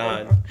 minutes to get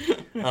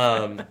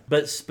on.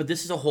 But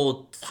this is a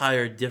whole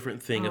entire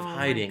different thing of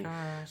hiding.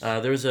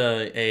 There was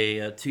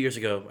a 2 years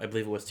ago, I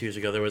believe it was 2 years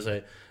ago, there was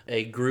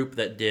a group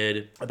that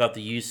did about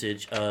the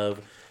usage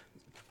of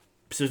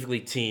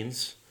specifically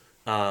teens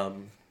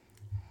on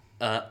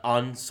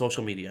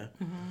social media.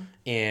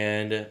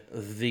 And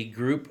the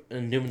group,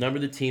 a number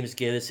of the teams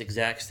gave this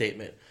exact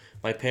statement.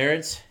 My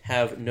parents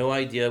have no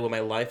idea what my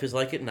life is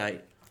like at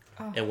night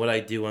and what I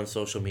do on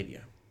social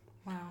media.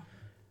 Wow.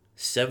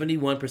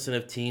 71%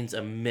 of teens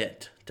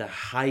admit to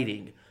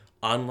hiding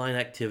online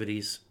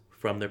activities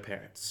from their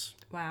parents.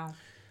 Wow.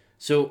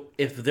 So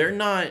if they're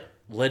not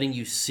letting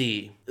you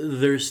see,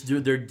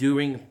 they're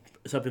doing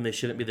something they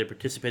shouldn't be. They're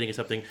participating in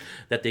something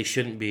that they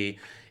shouldn't be.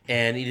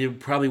 And you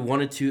probably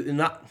wanted to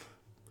not...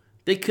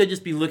 They could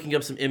just be looking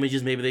up some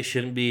images maybe they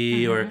shouldn't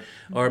be, or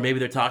maybe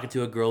they're talking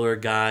to a girl or a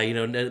guy,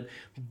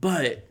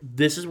 But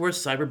this is where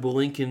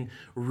cyberbullying can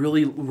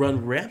really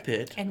run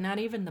rampant. And not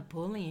even the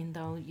bullying,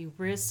 though. You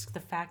risk the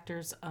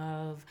factors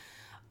of,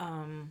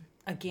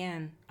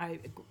 again, I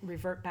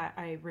refer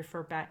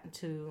back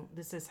to,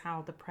 this is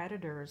how the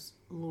predators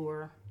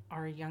lure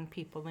our young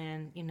people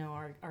in,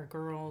 our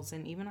girls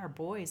and even our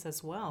boys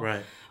as well.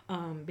 Right.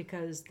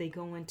 Because they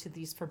go into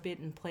these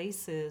forbidden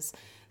places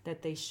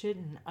that they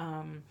shouldn't.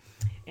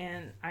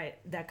 And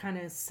that kind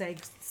of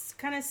segues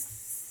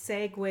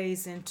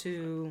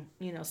into,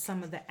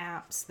 some of the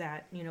apps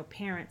that,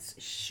 parents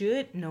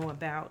should know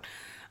about.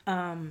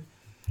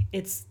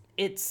 It's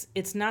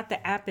not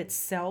the app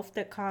itself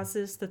that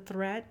causes the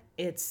threat.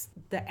 It's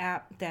the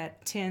app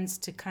that tends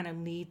to kind of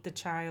lead the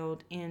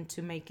child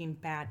into making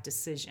bad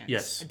decisions.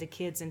 Yes. The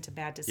kids into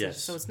bad decisions.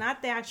 Yes. So it's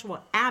not the actual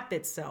app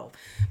itself,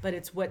 but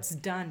it's what's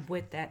done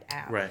with that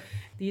app. Right.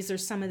 These are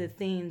some of the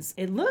things.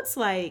 It looks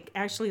like,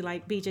 actually,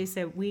 like BJ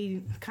said,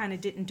 we kind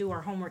of didn't do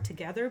our homework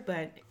together,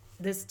 but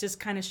this just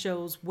kind of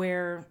shows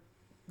where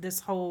this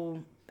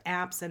whole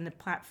apps and the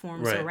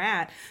platforms Right. are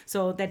at.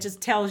 So that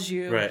just tells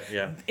you Right,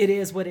 yeah. it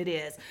is what it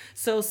is.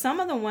 So some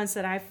of the ones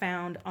that I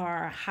found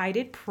are Hide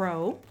It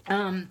Pro.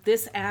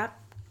 This app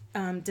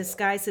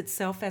disguise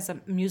itself as a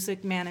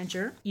music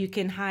manager. You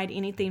can hide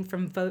anything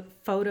from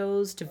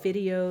photos to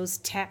videos,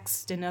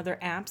 text, and other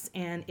apps,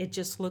 and it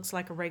just looks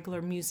like a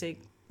regular music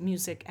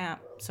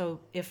app. So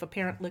if a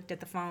parent looked at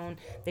the phone,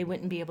 they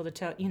wouldn't be able to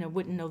tell,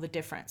 wouldn't know the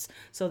difference.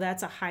 So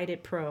that's a Hide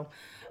It Pro.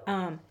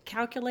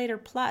 Calculator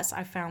Plus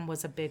I found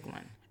was a big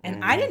one.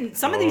 And I didn't,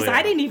 some of these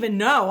I didn't even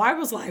know. I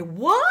was like,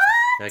 what?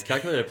 Yeah,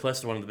 Calculator Plus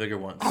is one of the bigger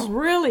ones. Oh,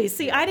 really?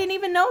 See, I didn't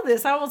even know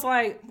this. I was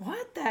like,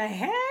 what the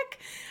heck?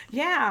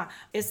 Yeah,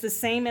 it's the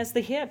same as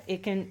the hip.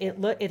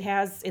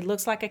 It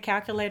looks like a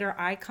calculator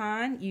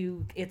icon.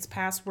 It's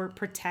password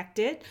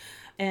protected.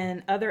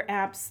 And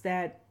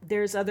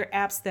there's other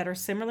apps that are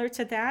similar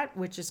to that,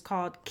 which is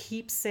called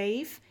Keep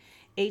Safe,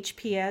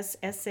 HPS,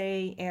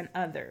 SA, and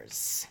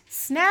others.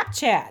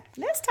 Snapchat.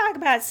 Let's talk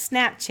about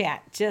Snapchat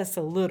just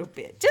a little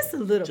bit. Just a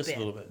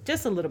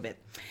little bit.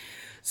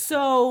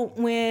 So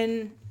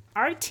when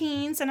our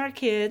teens and our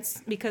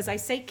kids, because I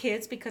say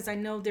kids because I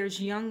know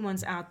there's young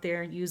ones out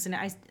there using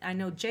it. I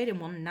know Jaden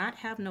will not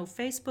have no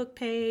Facebook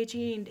page.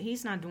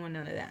 He's not doing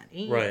none of that.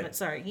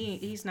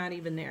 He's not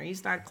even there.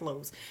 He's not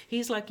close.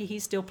 He's lucky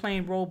he's still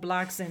playing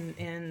Roblox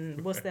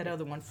and what's that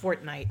other one?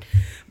 Fortnite.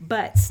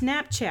 But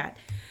Snapchat.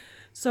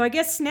 So I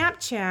guess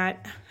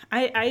Snapchat,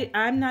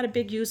 I'm not a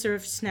big user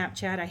of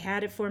Snapchat. I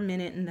had it for a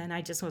minute and then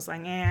I just was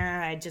like,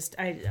 I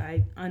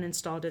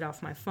uninstalled it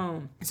off my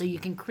phone. So you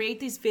can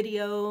create these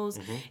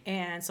videos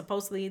and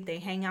supposedly they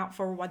hang out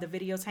for a while. The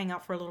videos hang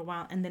out for a little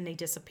while and then they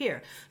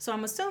disappear. So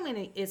I'm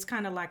assuming it's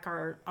kind of like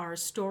our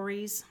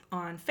stories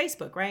on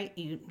Facebook, right?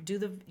 You do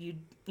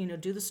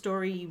the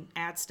story, you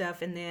add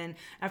stuff, and then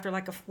after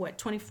like a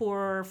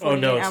 24 or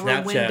 48 hour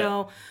Snapchat,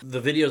 window. The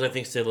videos I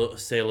think stay a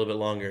little bit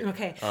longer.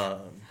 Okay.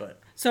 But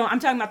So I'm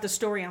talking about the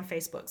story on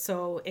Facebook.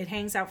 So it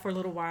hangs out for a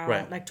little while,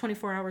 right. like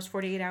 24 hours,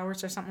 48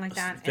 hours or something like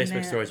that.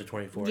 Facebook stories are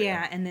 24.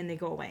 Yeah, and then they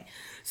go away.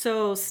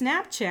 So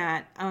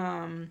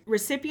Snapchat,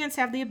 recipients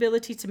have the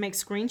ability to make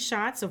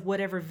screenshots of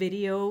whatever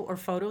video or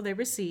photo they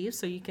receive.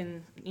 So you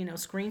can,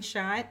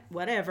 screenshot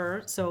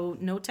whatever. So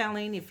no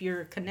telling if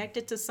you're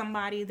connected to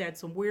somebody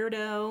that's a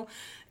weirdo,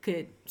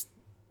 could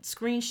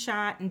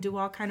screenshot and do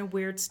all kind of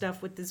weird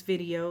stuff with this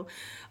video.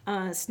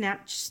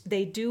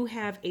 They do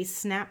have a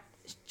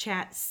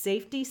Snapchat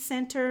Safety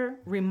Center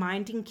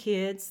reminding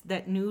kids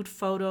that nude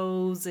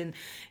photos and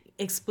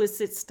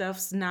explicit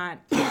stuff's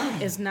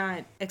is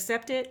not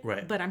accepted.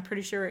 Right. But I'm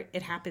pretty sure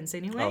it happens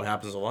anyway. Oh, it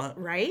happens a lot.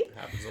 Right? It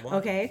happens a lot.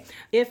 Okay.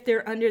 If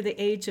they're under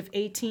the age of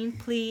 18,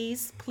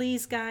 please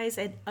guys,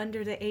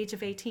 under the age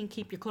of 18,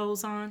 keep your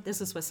clothes on.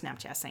 This is what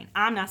Snapchat's saying.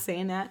 I'm not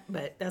saying that,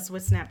 but that's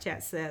what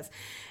Snapchat says.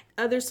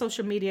 Other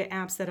social media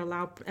apps that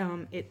allow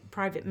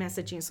private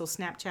messaging. So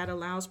Snapchat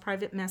allows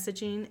private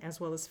messaging as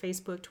well as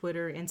Facebook,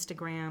 Twitter,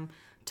 Instagram,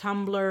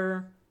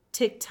 Tumblr,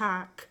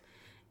 TikTok,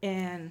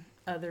 and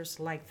others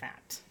like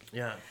that.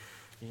 Yeah.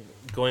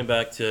 Going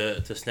back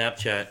to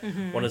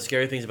Snapchat, one of the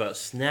scary things about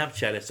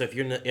Snapchat is so if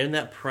you're in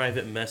that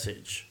private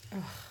message,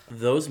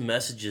 those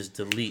messages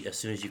delete as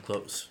soon as you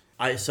close.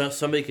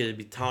 Somebody could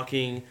be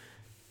talking,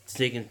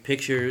 taking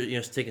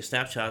pictures, taking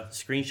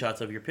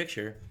screenshots of your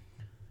picture,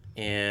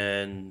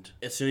 and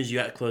as soon as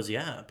you close the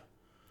app,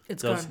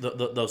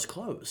 those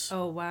close.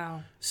 Oh,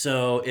 wow.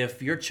 So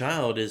if your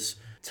child is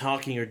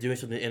talking or doing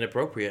something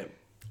inappropriate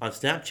on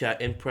Snapchat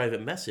in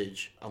private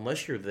message,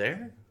 unless you're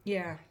there,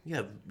 yeah,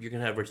 you're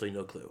gonna have virtually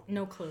no clue.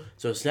 No clue.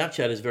 So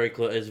Snapchat is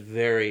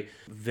very,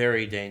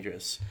 very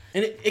dangerous,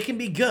 and it can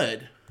be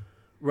good,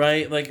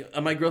 right? Like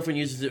my girlfriend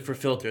uses it for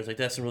filters. Like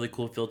that's some really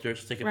cool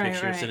filters. Take a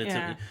picture, send it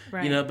to me.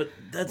 Right. But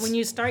that's when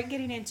you start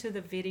getting into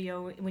the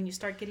video. When you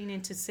start getting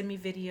into send me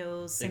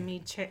videos, send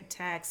me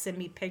text, send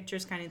me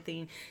pictures, kind of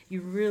thing.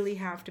 You really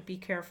have to be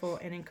careful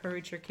and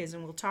encourage your kids.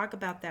 And we'll talk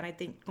about that. I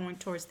think going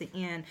towards the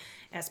end,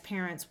 as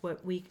parents,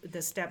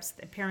 the steps,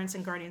 the parents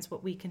and guardians,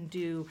 what we can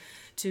do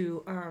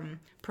to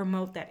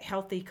promote that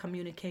healthy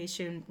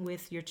communication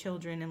with your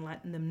children and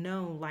letting them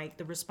know like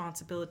the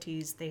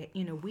responsibilities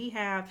we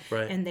have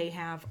and they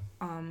have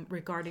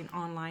regarding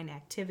online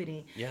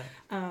activity. Yeah.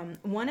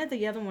 One of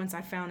the other ones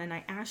I found, and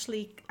I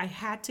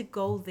had to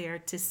go there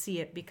to see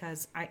it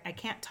because I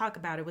can't talk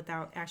about it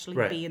without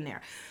actually being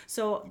there.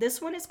 So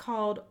this one is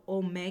called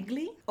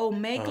Omegle.com.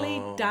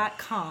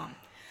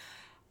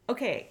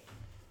 Okay,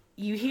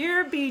 you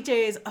hear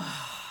BJ's.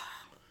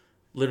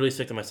 Literally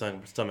sick to my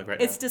stomach right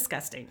now. It's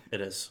disgusting.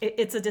 It is.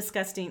 It's a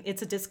disgusting.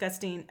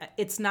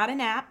 It's not an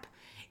app.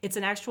 It's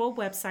an actual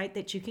website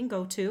that you can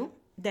go to.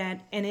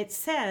 And it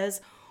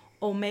says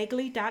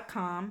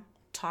Omegle.com.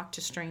 Talk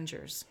to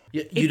strangers.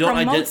 You it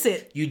promotes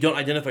it. You don't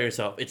identify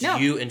yourself. It's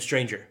you and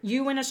stranger.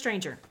 You and a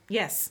stranger.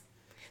 Yes.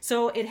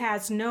 So it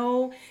has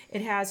no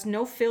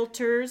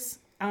filters.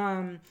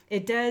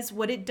 It does,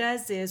 what it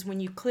does is when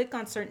you click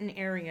on certain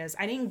areas,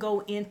 I didn't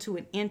go into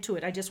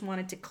it. I just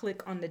wanted to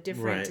click on the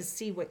different Right. to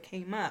see what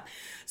came up.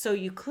 So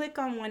you click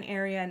on one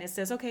area and it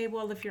says, okay,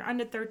 well, if you're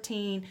under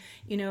 13,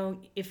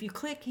 if you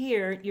click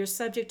here, you're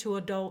subject to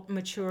adult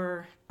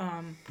mature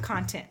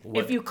content.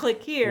 If you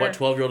click here, What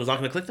 12-year-old is not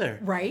going to click there?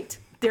 right?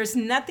 There's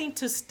nothing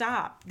to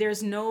stop.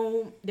 There's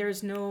no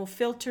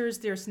filters.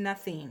 There's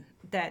nothing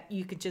that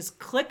you could just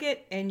click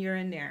it and you're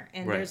in there.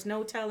 And Right. there's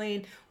no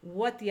telling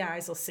what the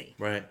eyes will see.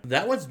 Right.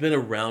 That one's been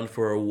around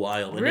for a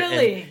while.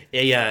 Really?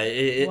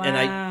 And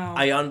Wow.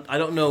 I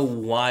don't know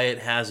why it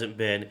hasn't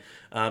been,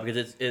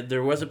 because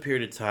there was a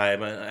period of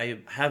time. I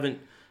haven't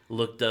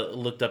looked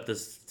up the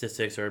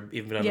statistics or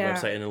even been on the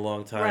website in a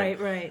long time.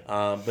 Right.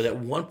 But at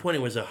one point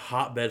it was a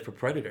hotbed for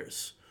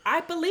predators.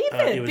 I believe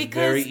it, It was because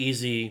very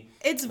easy.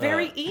 it's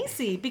very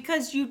easy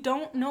because you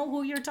don't know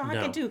who you're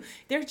talking No. to.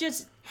 They're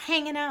just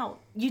hanging out.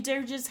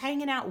 They're just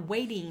hanging out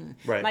waiting.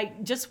 Right.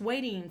 Like just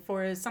waiting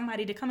for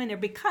somebody to come in there,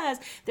 because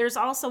there's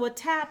also a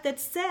tab that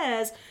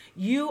says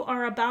you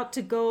are about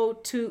to go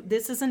to,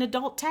 this is an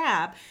adult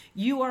tab,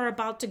 you are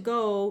about to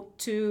go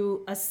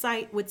to a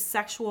site with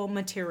sexual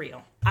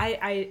material.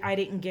 I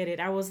didn't get it.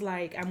 I was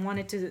like, I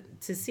wanted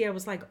to see, I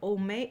was like,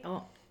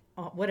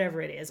 whatever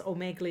it is,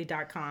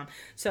 omegly.com.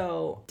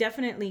 So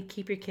definitely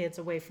keep your kids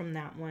away from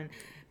that one,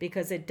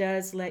 because it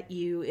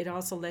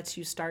also lets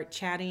you start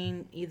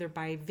chatting either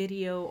by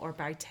video or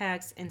by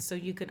text. And so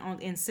you can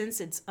and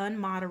since it's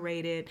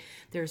unmoderated,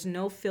 there's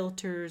no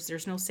filters,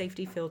 there's no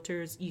safety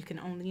filters, you can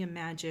only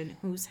imagine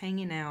who's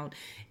hanging out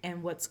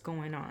and what's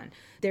going on.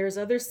 There's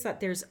other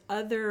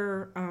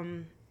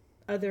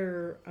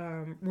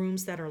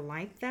rooms that are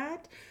like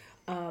that.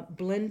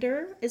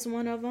 Blender is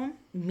one of them.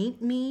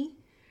 Meet Me,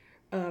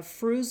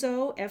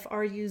 Fruzo,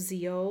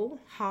 Fruzo,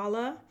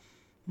 Holla,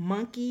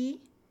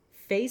 Monkey,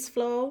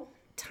 Faceflow,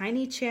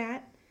 Tiny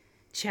Chat,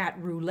 Chat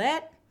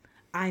Roulette,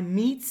 I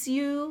Meets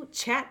You,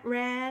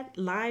 ChatRad,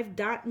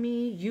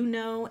 Live.me,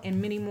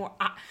 and many more.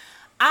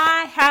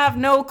 I have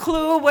no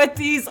clue what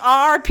these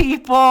are,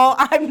 people.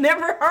 I've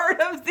never heard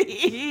of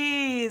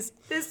these.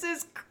 This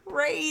is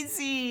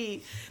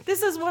crazy.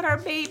 This is what our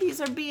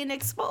babies are being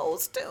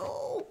exposed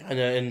to.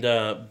 And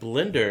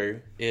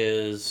Blender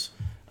is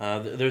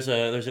there's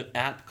an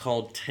app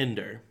called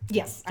Tinder.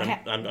 Yes,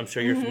 I'm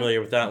sure you're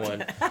familiar with that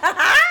one.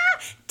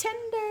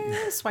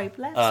 Tinder, swipe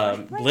left,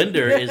 swipe right.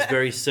 Blender is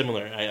very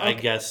similar, I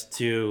guess,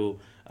 to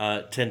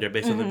Tinder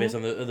based on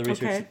the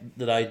research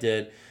that I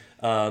did.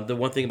 The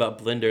one thing about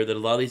Blender that a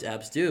lot of these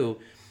apps do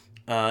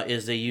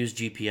is they use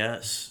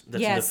GPS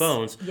that's in the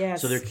phones.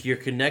 Yes. So you're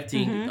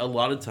connecting a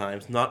lot of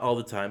times, not all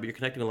the time, but you're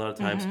connecting a lot of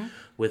times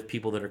with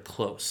people that are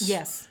close.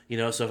 Yes.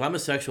 So if I'm a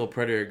sexual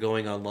predator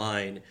going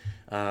online,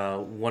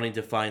 wanting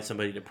to find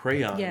somebody to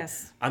prey on,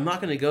 I'm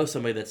not going to go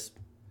somebody that's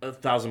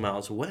 1,000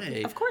 miles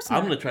away. Of course not.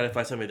 I'm going to try to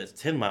find somebody that's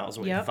 10 miles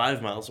away,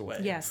 5 miles away.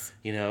 Yes.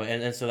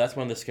 And so that's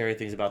one of the scary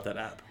things about that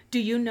app. Do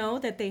you know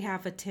that they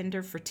have a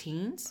Tinder for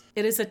teens?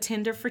 It is a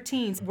Tinder for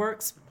teens.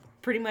 Works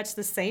pretty much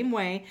the same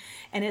way.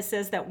 And it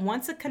says that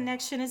once a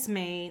connection is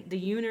made, the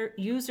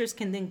users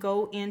can then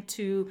go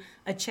into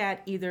a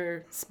chat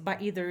either by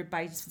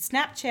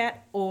Snapchat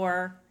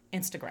or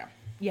Instagram.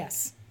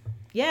 Yes.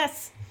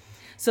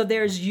 So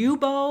there's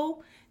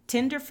Yubo,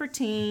 Tinder for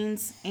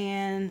teens,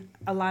 and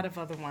a lot of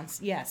other ones.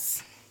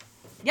 Yes.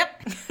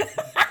 Yep.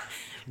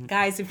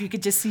 Guys, if you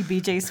could just see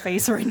BJ's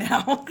face right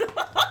now.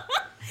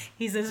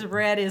 He's as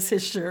red as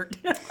his shirt.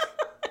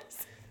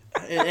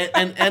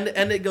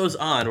 and it goes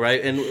on,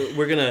 right? And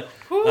we're gonna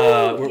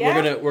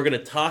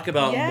talk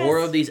about more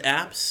of these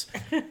apps,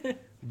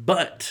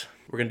 but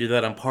we're gonna do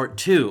that on part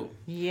 2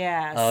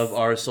 of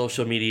our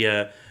social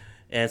media.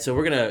 And so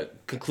we're gonna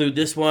conclude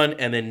this one,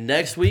 and then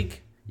next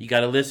week you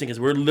gotta listen, because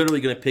we're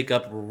literally gonna pick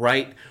up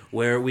right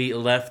where we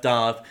left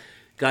off.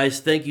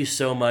 Guys, thank you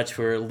so much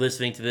for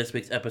listening to this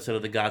week's episode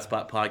of the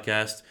Godspot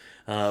podcast.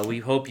 We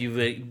hope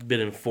you've been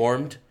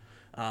informed.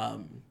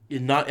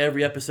 Not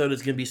every episode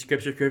is going to be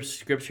scripture.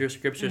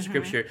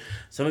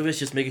 Some of it's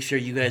just making sure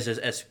you guys,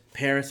 as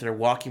parents that are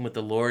walking with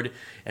the Lord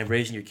and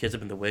raising your kids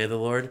up in the way of the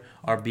Lord,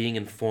 are being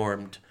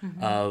informed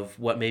of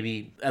what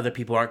maybe other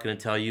people aren't going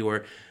to tell you,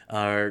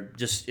 or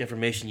just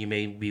information you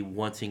may be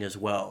wanting as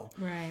well.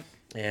 Right.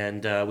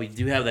 And we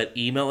do have that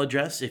email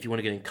address. If you want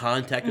to get in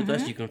contact with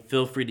us, you can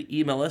feel free to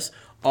email us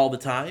all the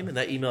time. And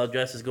that email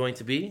address is going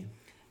to be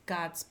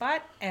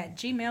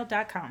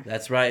godspot@gmail.com.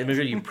 That's right. And make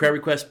sure you prayer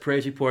requests,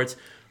 praise reports,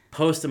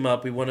 post them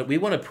up. We want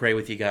to pray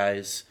with you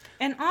guys.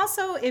 And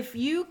also, if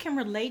you can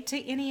relate to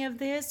any of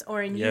this,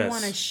 or you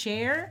want to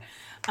share,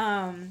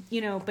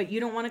 but you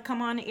don't want to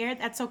come on air,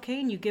 that's okay,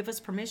 and you give us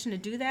permission to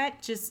do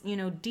that. Just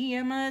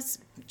DM us,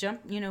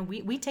 jump.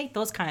 We take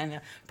those kind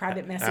of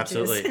private messages.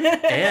 Absolutely.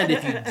 And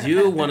if you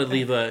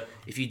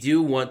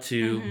do want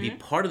to be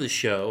part of the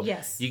show,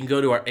 you can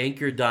go to our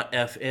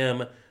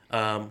anchor.fm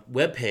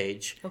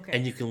webpage,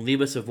 and you can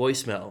leave us a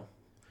voicemail.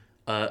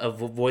 A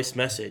voice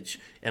message,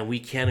 and we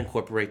can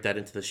incorporate that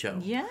into the show.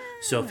 Yeah.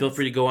 So feel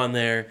free to go on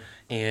there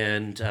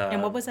and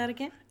what was that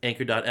again?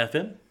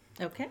 Anchor.fm.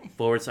 Okay.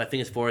 I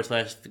think it's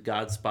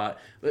 /Godspot.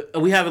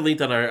 We have it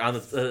linked on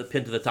the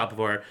pin to the top of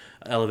our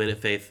Elevated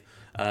Faith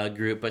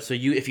group. But so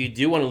if you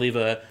do want to leave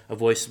a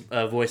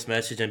voice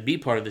message and be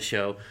part of the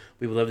show,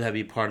 we would love to have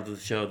you part of the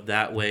show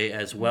that way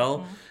as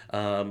well.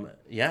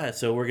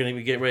 So we're going to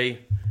be getting ready.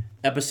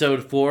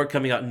 Episode 4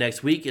 coming out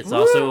next week. It's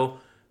also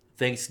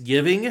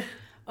Thanksgiving.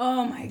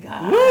 Oh my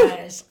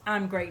gosh.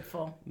 I'm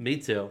grateful. Me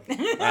too.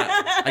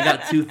 I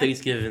got 2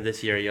 Thanksgiving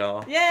this year,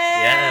 y'all.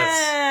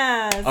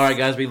 Yes. All right,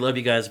 guys. We love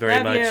you guys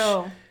very much.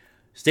 You.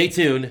 Stay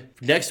tuned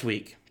next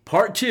week,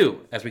 part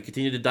 2, as we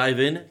continue to dive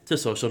in to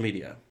social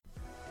media.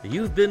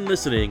 You've been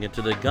listening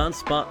to the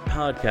Godspot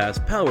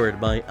podcast powered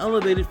by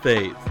Elevated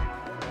Faith.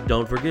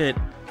 Don't forget,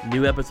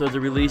 new episodes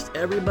are released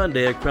every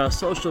Monday across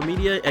social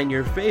media and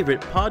your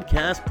favorite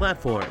podcast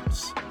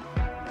platforms.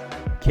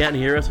 Can't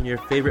hear us on your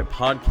favorite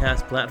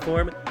podcast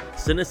platform?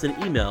 Send us an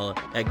email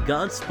at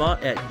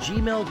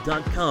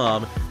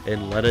godspot@gmail.com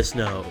and let us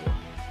know.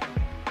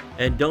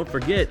 And don't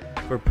forget,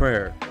 for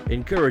prayer,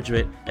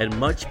 encouragement, and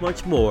much,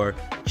 much more,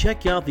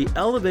 check out the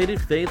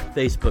Elevated Faith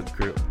Facebook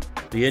group.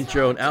 The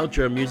intro and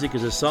outro music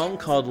is a song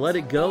called Let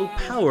It Go,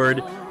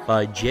 powered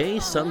by J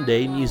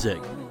Someday Music.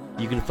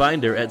 You can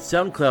find her at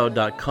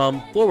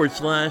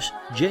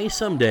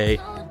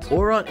soundcloud.com/JSomeday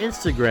or on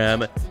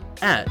Instagram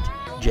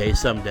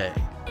 @JSomeday.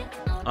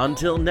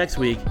 Until next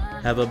week,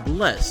 have a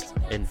blessed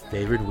and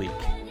favored week.